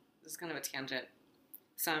is kind of a tangent,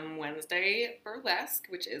 some Wednesday burlesque,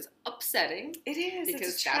 which is upsetting. It is,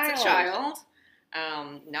 because that's a child.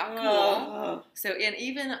 Not cool. So,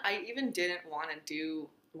 I even didn't want to do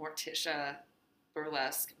Morticia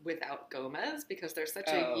burlesque without Gomez because they're such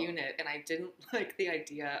a unit, and I didn't like the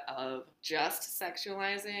idea of just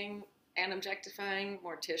sexualizing and objectifying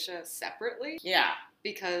Morticia separately. Yeah.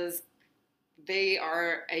 Because they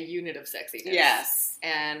are a unit of sexiness. Yes.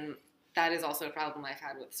 And that is also a problem I've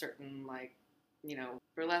had with certain, like, you know,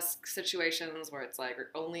 burlesque situations where it's like, we're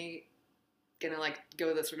only gonna, like,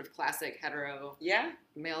 go the sort of classic hetero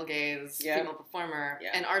male gaze female performer. Yeah.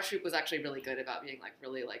 And our troupe was actually really good about being, like,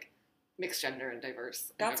 really, like, mixed gender and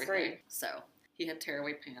diverse. That's great. So he had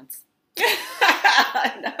tearaway pants.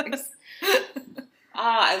 Nice.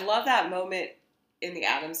 I love that moment in the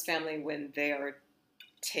Addams Family when they are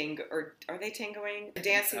are they tangoing?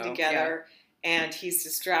 Dancing together, and he's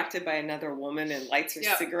distracted by another woman and lights her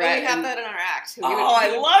cigarette. We have that in our act.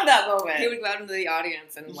 I love that moment. He would go out into the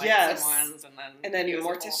audience and light someone's, and then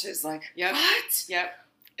Morticia's like, yep. What? Yep.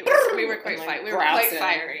 We were quite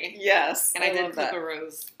fiery. Yes. And I did clip a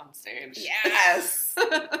rose on stage. Yes.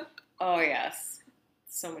 Oh, yes.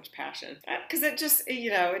 So much passion. Because it just,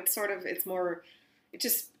 it's sort of, it's more,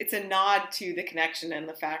 it's a nod to the connection and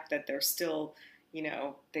the fact that they're still,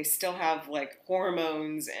 they still have, like,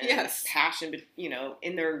 hormones and passion,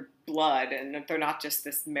 in their blood, and they're not just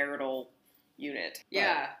this marital unit.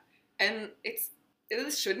 Yeah. And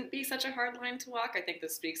this shouldn't be such a hard line to walk. I think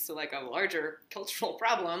this speaks to, like, a larger cultural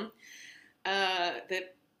problem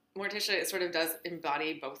that Morticia sort of does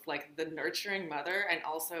embody both, like, the nurturing mother and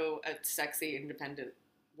also a sexy, independent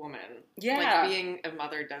woman. Yeah. Like, being a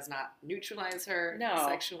mother does not neutralize her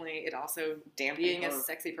sexually. It also, being a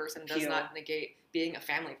sexy person does not negate being a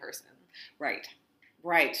family person. Right.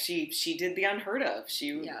 Right. She did the unheard of.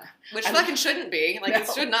 Which fucking shouldn't be. Like, it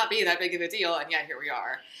should not be that big of a deal, and here we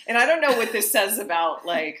are. And I don't know what this says about,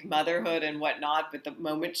 like, motherhood and whatnot, but the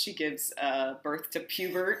moment she gives birth to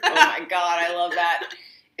Pubert, oh my God, I love that.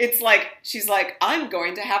 It's like, she's like, I'm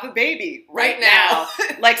going to have a baby right now.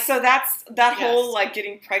 Like, so that whole, like,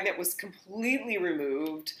 getting pregnant was completely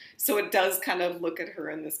removed. So it does kind of look at her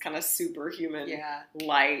in this kind of superhuman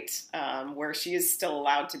light, where she is still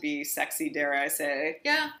allowed to be sexy, dare I say.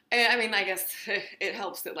 Yeah. I mean, I guess it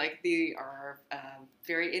helps that, like, they are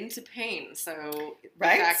very into pain. So the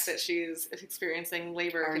fact that she's experiencing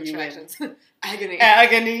labor contractions. Agony.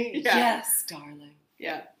 Agony. Yeah. Yes, darling.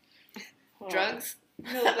 Yeah. Drugs?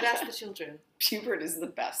 No, but ask the children. Pubert is the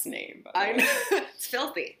best name. I know. It's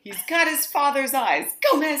filthy. He's got his father's eyes.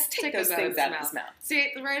 Gomez, take those things out of his mouth.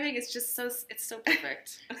 See, the writing is just it's so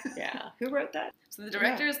perfect. Yeah. Who wrote that? So the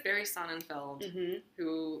director is Barry Sonnenfeld,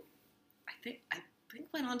 who I think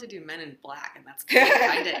went on to do Men in Black, and that's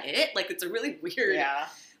kind of it. Like, it's a really weird. Yeah.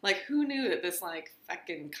 Like, who knew that this, like,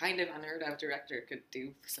 fucking kind of unheard of director could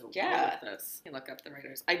do so well with this? You look up the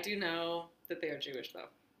writers. I do know that they are Jewish, though.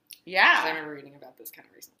 Yeah. I remember reading about this kind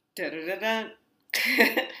of recently.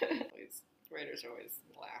 Writers always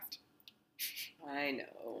laughed. I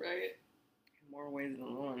know. Right? In more ways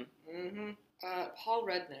than one. Mm-hmm. Paul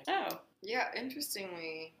Rudnick. Oh. Yeah,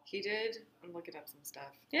 interestingly, he did, I'm looking up some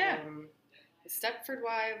stuff. Yeah. The Stepford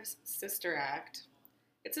Wives Sister Act.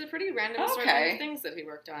 It's a pretty random assortment of things that he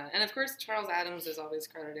worked on. And of course, Charles Addams is always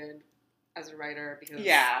credited as a writer because...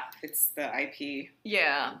 Yeah, it's the IP.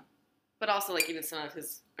 Yeah. But also, like, even some of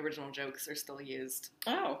his original jokes are still used.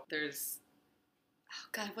 Oh. There's, oh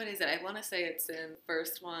God, what is it? I want to say it's in the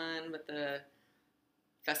first one, but the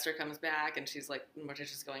Fester comes back, and she's like,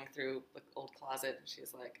 Morticia's going through the old closet, and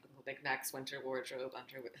she's like, Uncle Knick-Knack's winter wardrobe,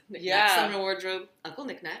 Knick-Knack's summer wardrobe, Uncle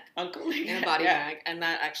Knick-Knack, and a body bag, and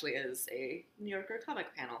that actually is a New Yorker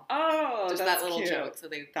comic panel. Oh, just that's that little cute. joke. So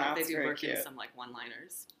they do work in some like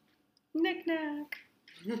one-liners. Knick-Knack.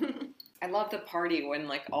 I love the party when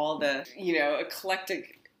like all the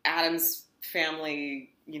eclectic Addams Family.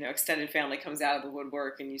 Extended family comes out of the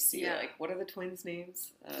woodwork, and you see, like, what are the twins'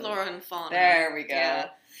 names? Flora and Fauna. There we go.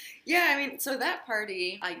 Yeah, I mean, so that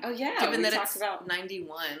party, given that it's about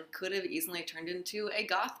 91, could have easily turned into a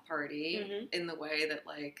goth party in the way that,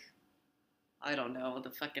 like, I don't know,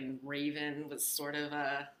 the fucking Raven was sort of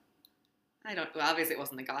a, obviously it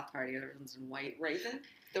wasn't the goth party, everyone's in white. Raven?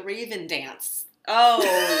 The Raven dance. Oh,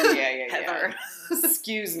 yeah. Heather.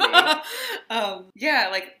 Excuse me. Yeah,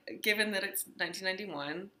 like, given that it's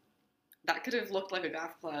 1991, that could have looked like a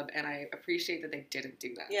goth club, and I appreciate that they didn't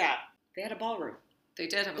do that. Yeah. They had a ballroom. They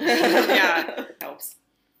did have a ballroom, yeah. Helps.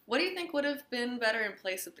 What do you think would have been better in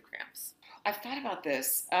place of the Cramps? I've thought about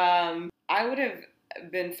this. I would have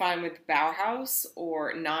been fine with Bauhaus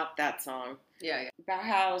or not that song. Yeah.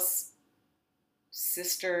 Bauhaus,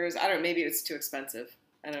 Sisters, I don't know, maybe it's too expensive.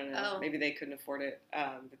 I don't know. Oh. Maybe they couldn't afford it.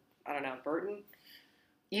 I don't know. Burton?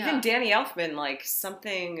 Even Danny Elfman, like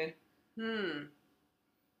something, Dead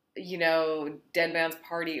Man's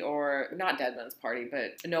Party, or not Dead Man's Party,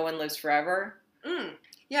 but No One Lives Forever.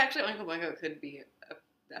 Yeah, actually, Oingo Boingo could be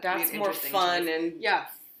that's more fun choice. And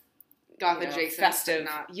goth adjacent, festive.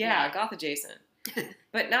 Goth adjacent.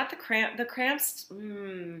 But not the Cramps.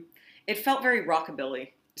 It felt very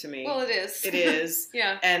rockabilly to me. Well, it is. It is.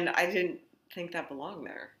 Yeah. And I didn't think that belonged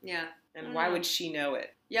there. Yeah. And why would she know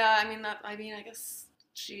it? Yeah, I guess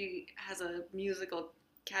she has a musical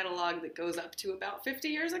catalog that goes up to about 50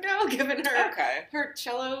 years ago, given her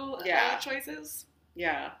cello choices.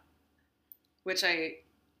 Yeah. Which I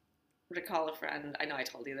recall a friend, I know I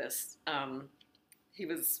told you this, he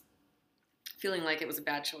was feeling like it was a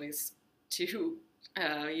bad choice to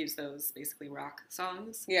use those basically rock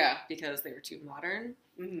songs. Yeah. Because they were too modern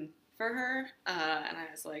for her. And I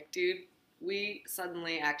was like, dude, we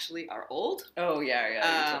suddenly actually are old. Oh,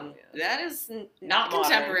 yeah. That is not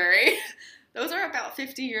contemporary. Those are about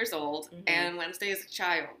 50 years old, and Wednesday is a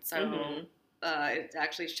child, so it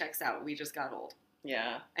actually checks out. We just got old.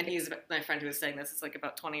 Yeah. And my friend who was saying this is like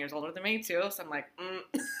about 20 years older than me, too, so I'm like,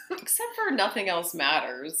 Except for Nothing Else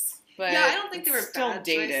Matters. But yeah, I don't think they were still bad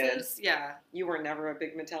dated. Choices. Yeah. You were never a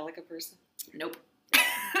big Metallica person? Nope.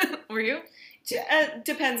 Were you?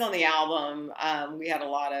 Depends on the album. We had a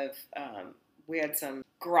lot of, we had some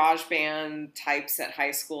garage band types at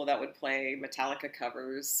high school that would play Metallica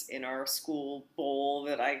covers in our school bowl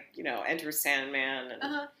that Enter Sandman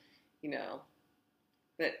and,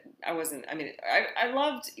 but I wasn't, I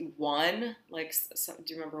loved One, like,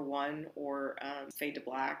 do you remember One or Fade to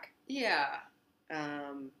Black? Yeah.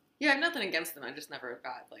 Yeah, I have nothing against them. I just never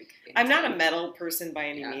got, like... I'm not a metal person by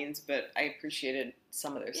any means, but I appreciated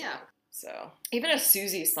some of their songs. Yeah. So, even a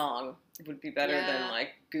Susie song would be better than, like,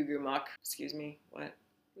 Goo Goo Muck. Excuse me, what?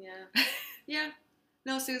 Yeah. Yeah.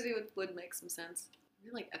 No, Susie would make some sense.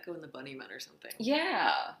 Maybe like Echo and the Bunnymen or something.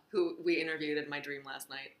 Yeah. Who we interviewed in my dream last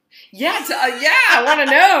night. Yeah, I want to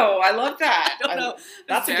know. I love that. I don't know.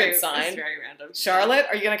 That's a good sign. It's very random. Charlotte,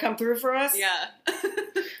 are you going to come through for us? Yeah.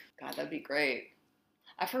 God, that'd be great.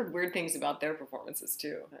 I've heard weird things about their performances,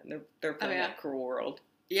 too. And they're playing that Cruel World.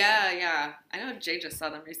 Yeah. I know Jay just saw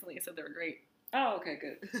them recently. He said they were great. Oh, okay,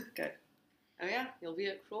 good. Good. Oh, yeah. You'll be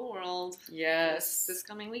at Cruel World. Yes. This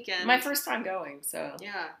coming weekend. My first time going, so.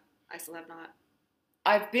 Yeah. I still have not.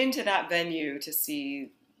 I've been to that venue to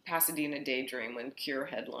see Pasadena Daydream when Cure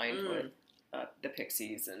headlined with the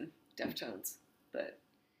Pixies and Deftones. But,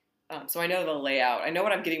 so I know the layout. I know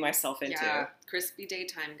what I'm getting myself into. Yeah. Crispy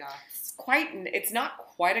daytime goths. It's not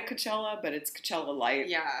quite a Coachella, but it's Coachella light.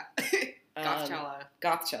 Yeah.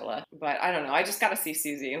 Gothchella. But I don't know. I just got to see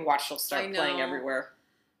Susie and watch she'll start playing everywhere.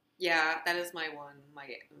 Yeah, that is my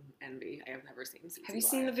envy. I have never seen Susie Have you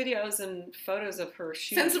seen the videos and photos of her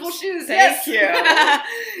shoes? Sensible shoes, Thank you.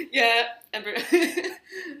 Yeah.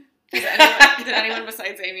 Did anyone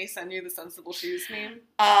besides Amy send you the Sensible Shoes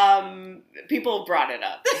meme? People brought it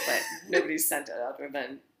up, but nobody's sent it other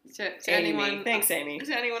than to Amy. Anyone. Thanks, Amy.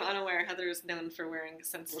 To anyone unaware, Heather is known for wearing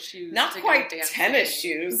sensible shoes. Not quite tennis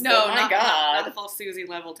shoes. No, my not, God. not full Susie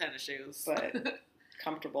level tennis shoes. But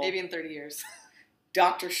comfortable. Maybe in 30 years.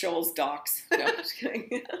 Dr. Scholl's docs. No, I'm just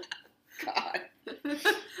kidding. God.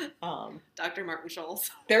 Dr. Martin Scholes.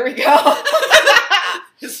 There we go.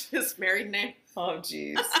 his married name. Oh,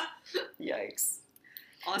 jeez. Yikes.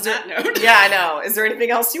 On that note. Yeah, I know. Is there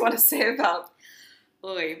anything else you want to say about...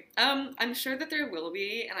 Boy, I'm sure that there will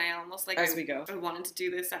be, and I almost as we go. I wanted to do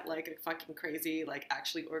this at like a fucking crazy, like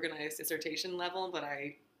actually organized dissertation level, but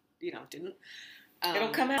I, didn't. It'll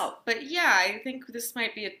come out. But yeah, I think this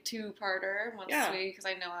might be a two-parter because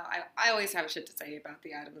I know I always have shit to say about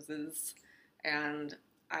the Addamses, and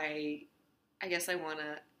I guess I want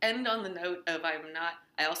to end on the note of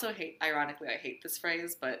I also hate, ironically, I hate this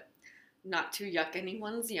phrase, but not to yuck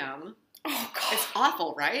anyone's yum. Oh, God. It's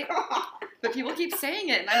awful, right? But people keep saying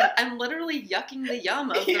it, and I'm literally yucking the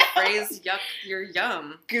yum of the phrase yuck your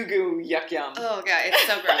yum. Goo goo yuck yum. Oh, God, it's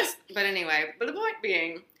so gross. But anyway, the point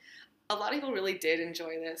being, a lot of people really did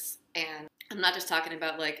enjoy this, and I'm not just talking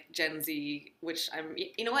about, like, Gen Z, which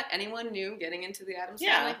you know what? Anyone new getting into the Addams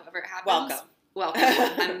Family, whoever it happens. Welcome.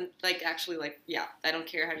 I'm, like, actually, like, yeah, I don't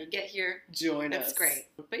care how you get here. Join us. It's great.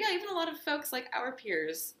 But yeah, even a lot of folks, like our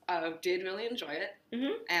peers, did really enjoy it.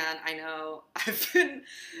 Mm-hmm. And I know I've been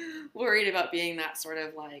worried about being that sort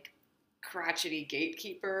of, like, crotchety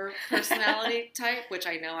gatekeeper personality type, which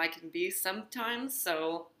I know I can be sometimes.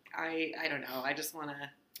 So I don't know. I just want to...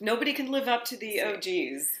 Nobody can live up to the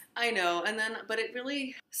OGs. I know. And then, but it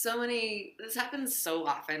really, this happens so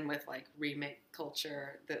often with, like, remake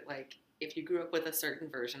culture that, like, if you grew up with a certain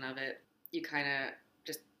version of it, you kind of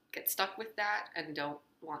just get stuck with that and don't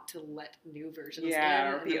want to let new versions in.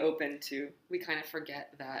 Yeah, or be open to. We kind of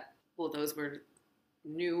forget that, well, those were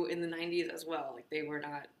new in the 90s as well. Like, they were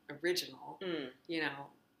not original,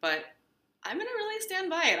 But I'm going to really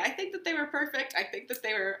stand by it. I think that they were perfect. I think that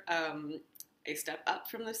they were a step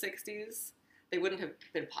up from the 60s. They wouldn't have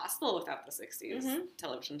been possible without the 60s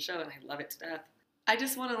television show, and I love it to death. I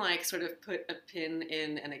just want to, like, sort of put a pin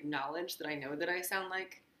in and acknowledge that I know that I sound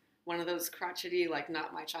like one of those crotchety, like,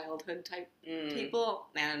 not my childhood type people,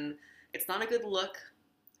 and it's not a good look.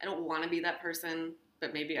 I don't want to be that person,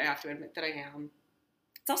 but maybe I have to admit that I am.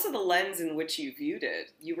 It's also the lens in which you viewed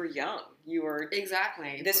it. You were young. You were...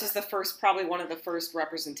 Exactly. This was probably one of the first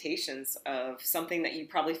representations of something that you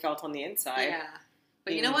probably felt on the inside. Yeah.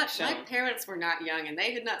 But you know what? Shown. My parents were not young, and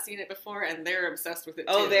they had not seen it before, and they're obsessed with it,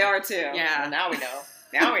 too. Oh, they are, too? Yeah. Well, now we know.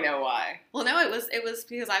 Now we know why. Well, no, it was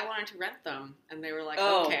because I wanted to rent them, and they were like,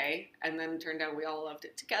 okay. And then it turned out we all loved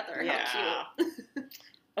it together. Yeah.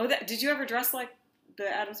 How cute. Did you ever dress like the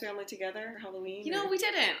Addams Family together, Halloween? You know, we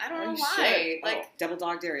didn't. I don't know why. Should. Like, double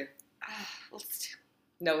dog dare you.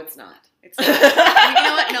 No, it's not. It's not. You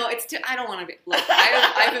know what? No, it's too... I don't want to be... Look,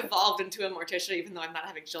 I've evolved into a Morticia, even though I'm not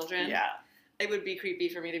having children. Yeah. It would be creepy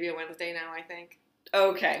for me to be a Wednesday now, I think.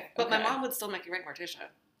 Okay. But my mom would still make you write Morticia.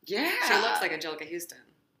 Yeah. She looks like Angelica Houston.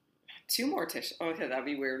 2 Morticia. Okay, that'd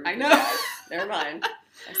be weird. I know. Never mind.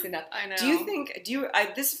 I see that. I know. Do you think,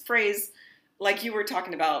 this phrase, like you were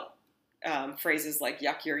talking about phrases like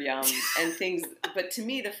yuck your yum and things, but to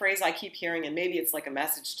me, the phrase I keep hearing, and maybe it's like a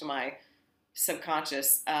message to my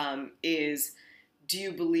subconscious, is, do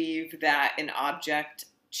you believe that an object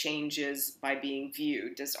changes by being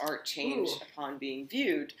viewed? Does art change upon being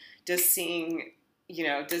viewed? Does seeing,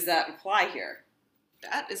 does that apply here?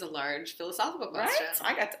 That is a large philosophical question.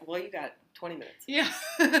 Right? You got 20 minutes. Yeah.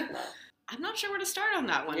 I'm not sure where to start on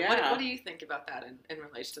that one. Yeah. What do you think about that in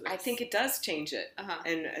relation to this? I think it does change it. Uh-huh.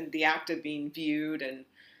 And the act of being viewed and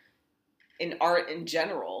in art in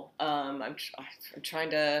general. I'm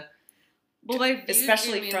trying to... Well, by viewed,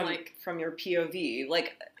 especially from your POV.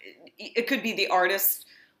 Like, it could be the artist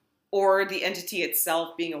or the entity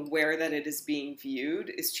itself being aware that it is being viewed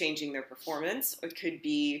is changing their performance. It could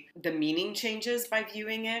be the meaning changes by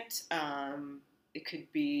viewing it. It could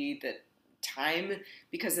be that time,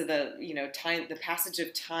 because of the passage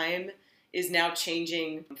of time is now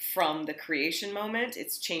changing from the creation moment.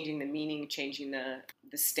 It's changing the meaning, changing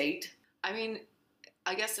the state. I mean,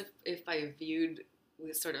 I guess if by viewed,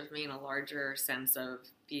 we sort of mean a larger sense of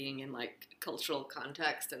being in, like, cultural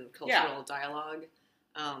context and cultural dialogue.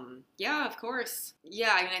 Yeah, of course.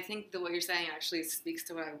 Yeah, I mean, I think what you're saying actually speaks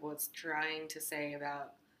to what I was trying to say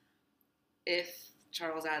about if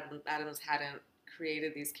Charles Addams hadn't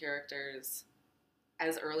created these characters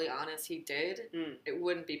as early on as he did, it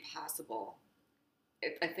wouldn't be possible.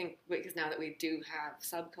 I think because now that we do have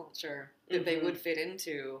subculture that they would fit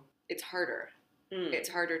into, it's harder. It's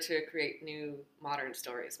harder to create new modern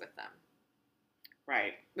stories with them.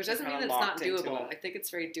 Right. Which doesn't mean that it's not doable. I think it's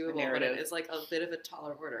very doable, but it is like a bit of a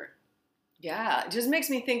taller order. Yeah. It just makes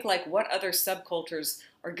me think, like, what other subcultures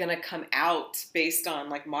are going to come out based on,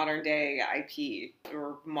 like, modern day IP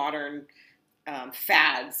or modern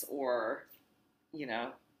fads or,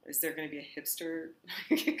 Is there going to be a hipster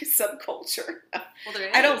subculture? Well, there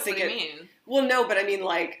is. I don't think what do you mean? Well, no, but I mean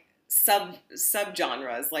like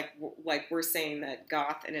subgenres. Like we're saying that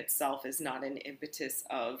goth in itself is not an impetus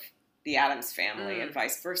of the Addams Family and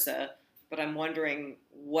vice versa. But I'm wondering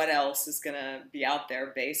what else is going to be out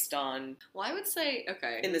there based on... Well, I would say,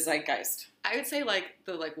 okay. In the zeitgeist. I would say, like,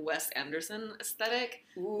 the, like, Wes Anderson aesthetic.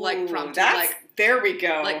 Ooh, like, prompted, like... There we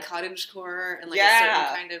go. Like, cottagecore and, like, a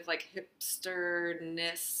certain kind of, like,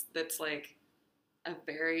 hipsterness that's, like, a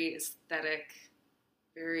very aesthetic,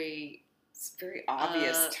 very... It's a very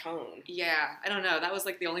obvious tone. Yeah. I don't know. That was,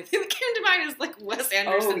 like, the only thing that came to mind is, like, Wes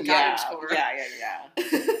Anderson cottagecore. Yeah.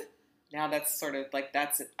 Now that's sort of like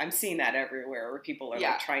I'm seeing that everywhere where people are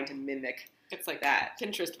like trying to mimic. It's like that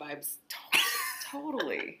Pinterest vibes.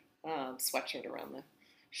 Totally. Sweatshirt around the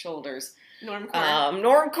shoulders. Normcore.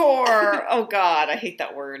 Normcore. Oh God, I hate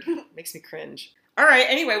that word. Makes me cringe. All right.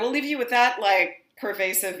 Anyway, we'll leave you with that like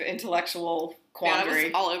pervasive intellectual quandary. Yeah,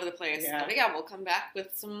 it was all over the place. Yeah. But yeah, we'll come back with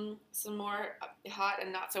some more hot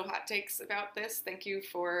and not so hot takes about this. Thank you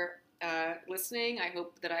for listening. I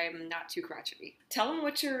hope that I'm not too crotchety. Tell them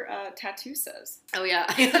what your tattoo says. Oh yeah,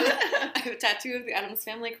 I have a tattoo of the Addams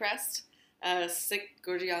Family crest. Sic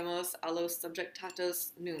gorgiamus, allos,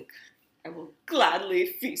 subjectatos, nunc. I will gladly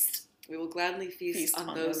feast. We will gladly feast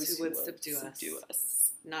on those who would subdue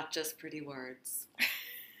us. Not just pretty words.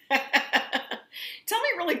 Tell me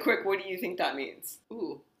really quick, what do you think that means?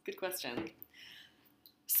 Ooh, good question.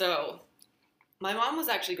 So, my mom was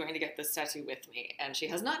actually going to get this tattoo with me, and she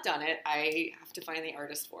has not done it. I have to find the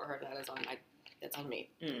artist for her. That's on me.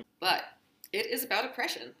 But it is about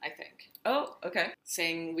oppression, I think. Oh, okay.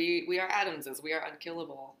 Saying we are Addamses, we are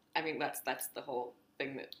unkillable. I mean, that's the whole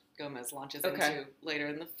thing that Gomez launches into later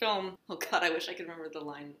in the film. Oh God, I wish I could remember the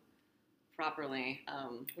line properly.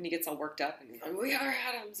 When he gets all worked up and he's like, we are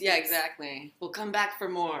Addams. Yeah, exactly. We'll come back for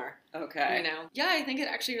more. Okay. You know? Yeah, I think it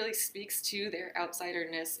actually really speaks to their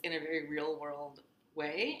outsiderness in a very real world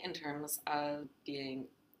way in terms of being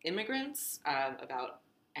immigrants, about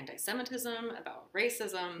anti-Semitism, about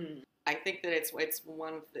racism. I think that it's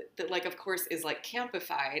one that like, of course, is like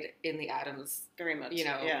campified in the Addams, very much,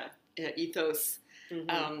 ethos.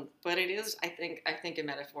 But it is, I think, a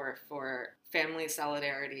metaphor for family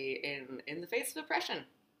solidarity in the face of oppression.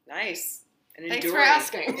 Nice. And thanks for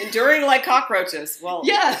asking. Enduring like cockroaches. Well,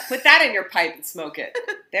 yeah. Put that in your pipe and smoke it.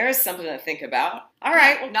 There is something to think about. All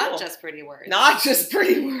right. Well, not just pretty words. Not just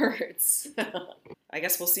pretty words. I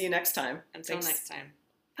guess we'll see you next time. Until next time.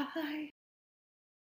 Bye.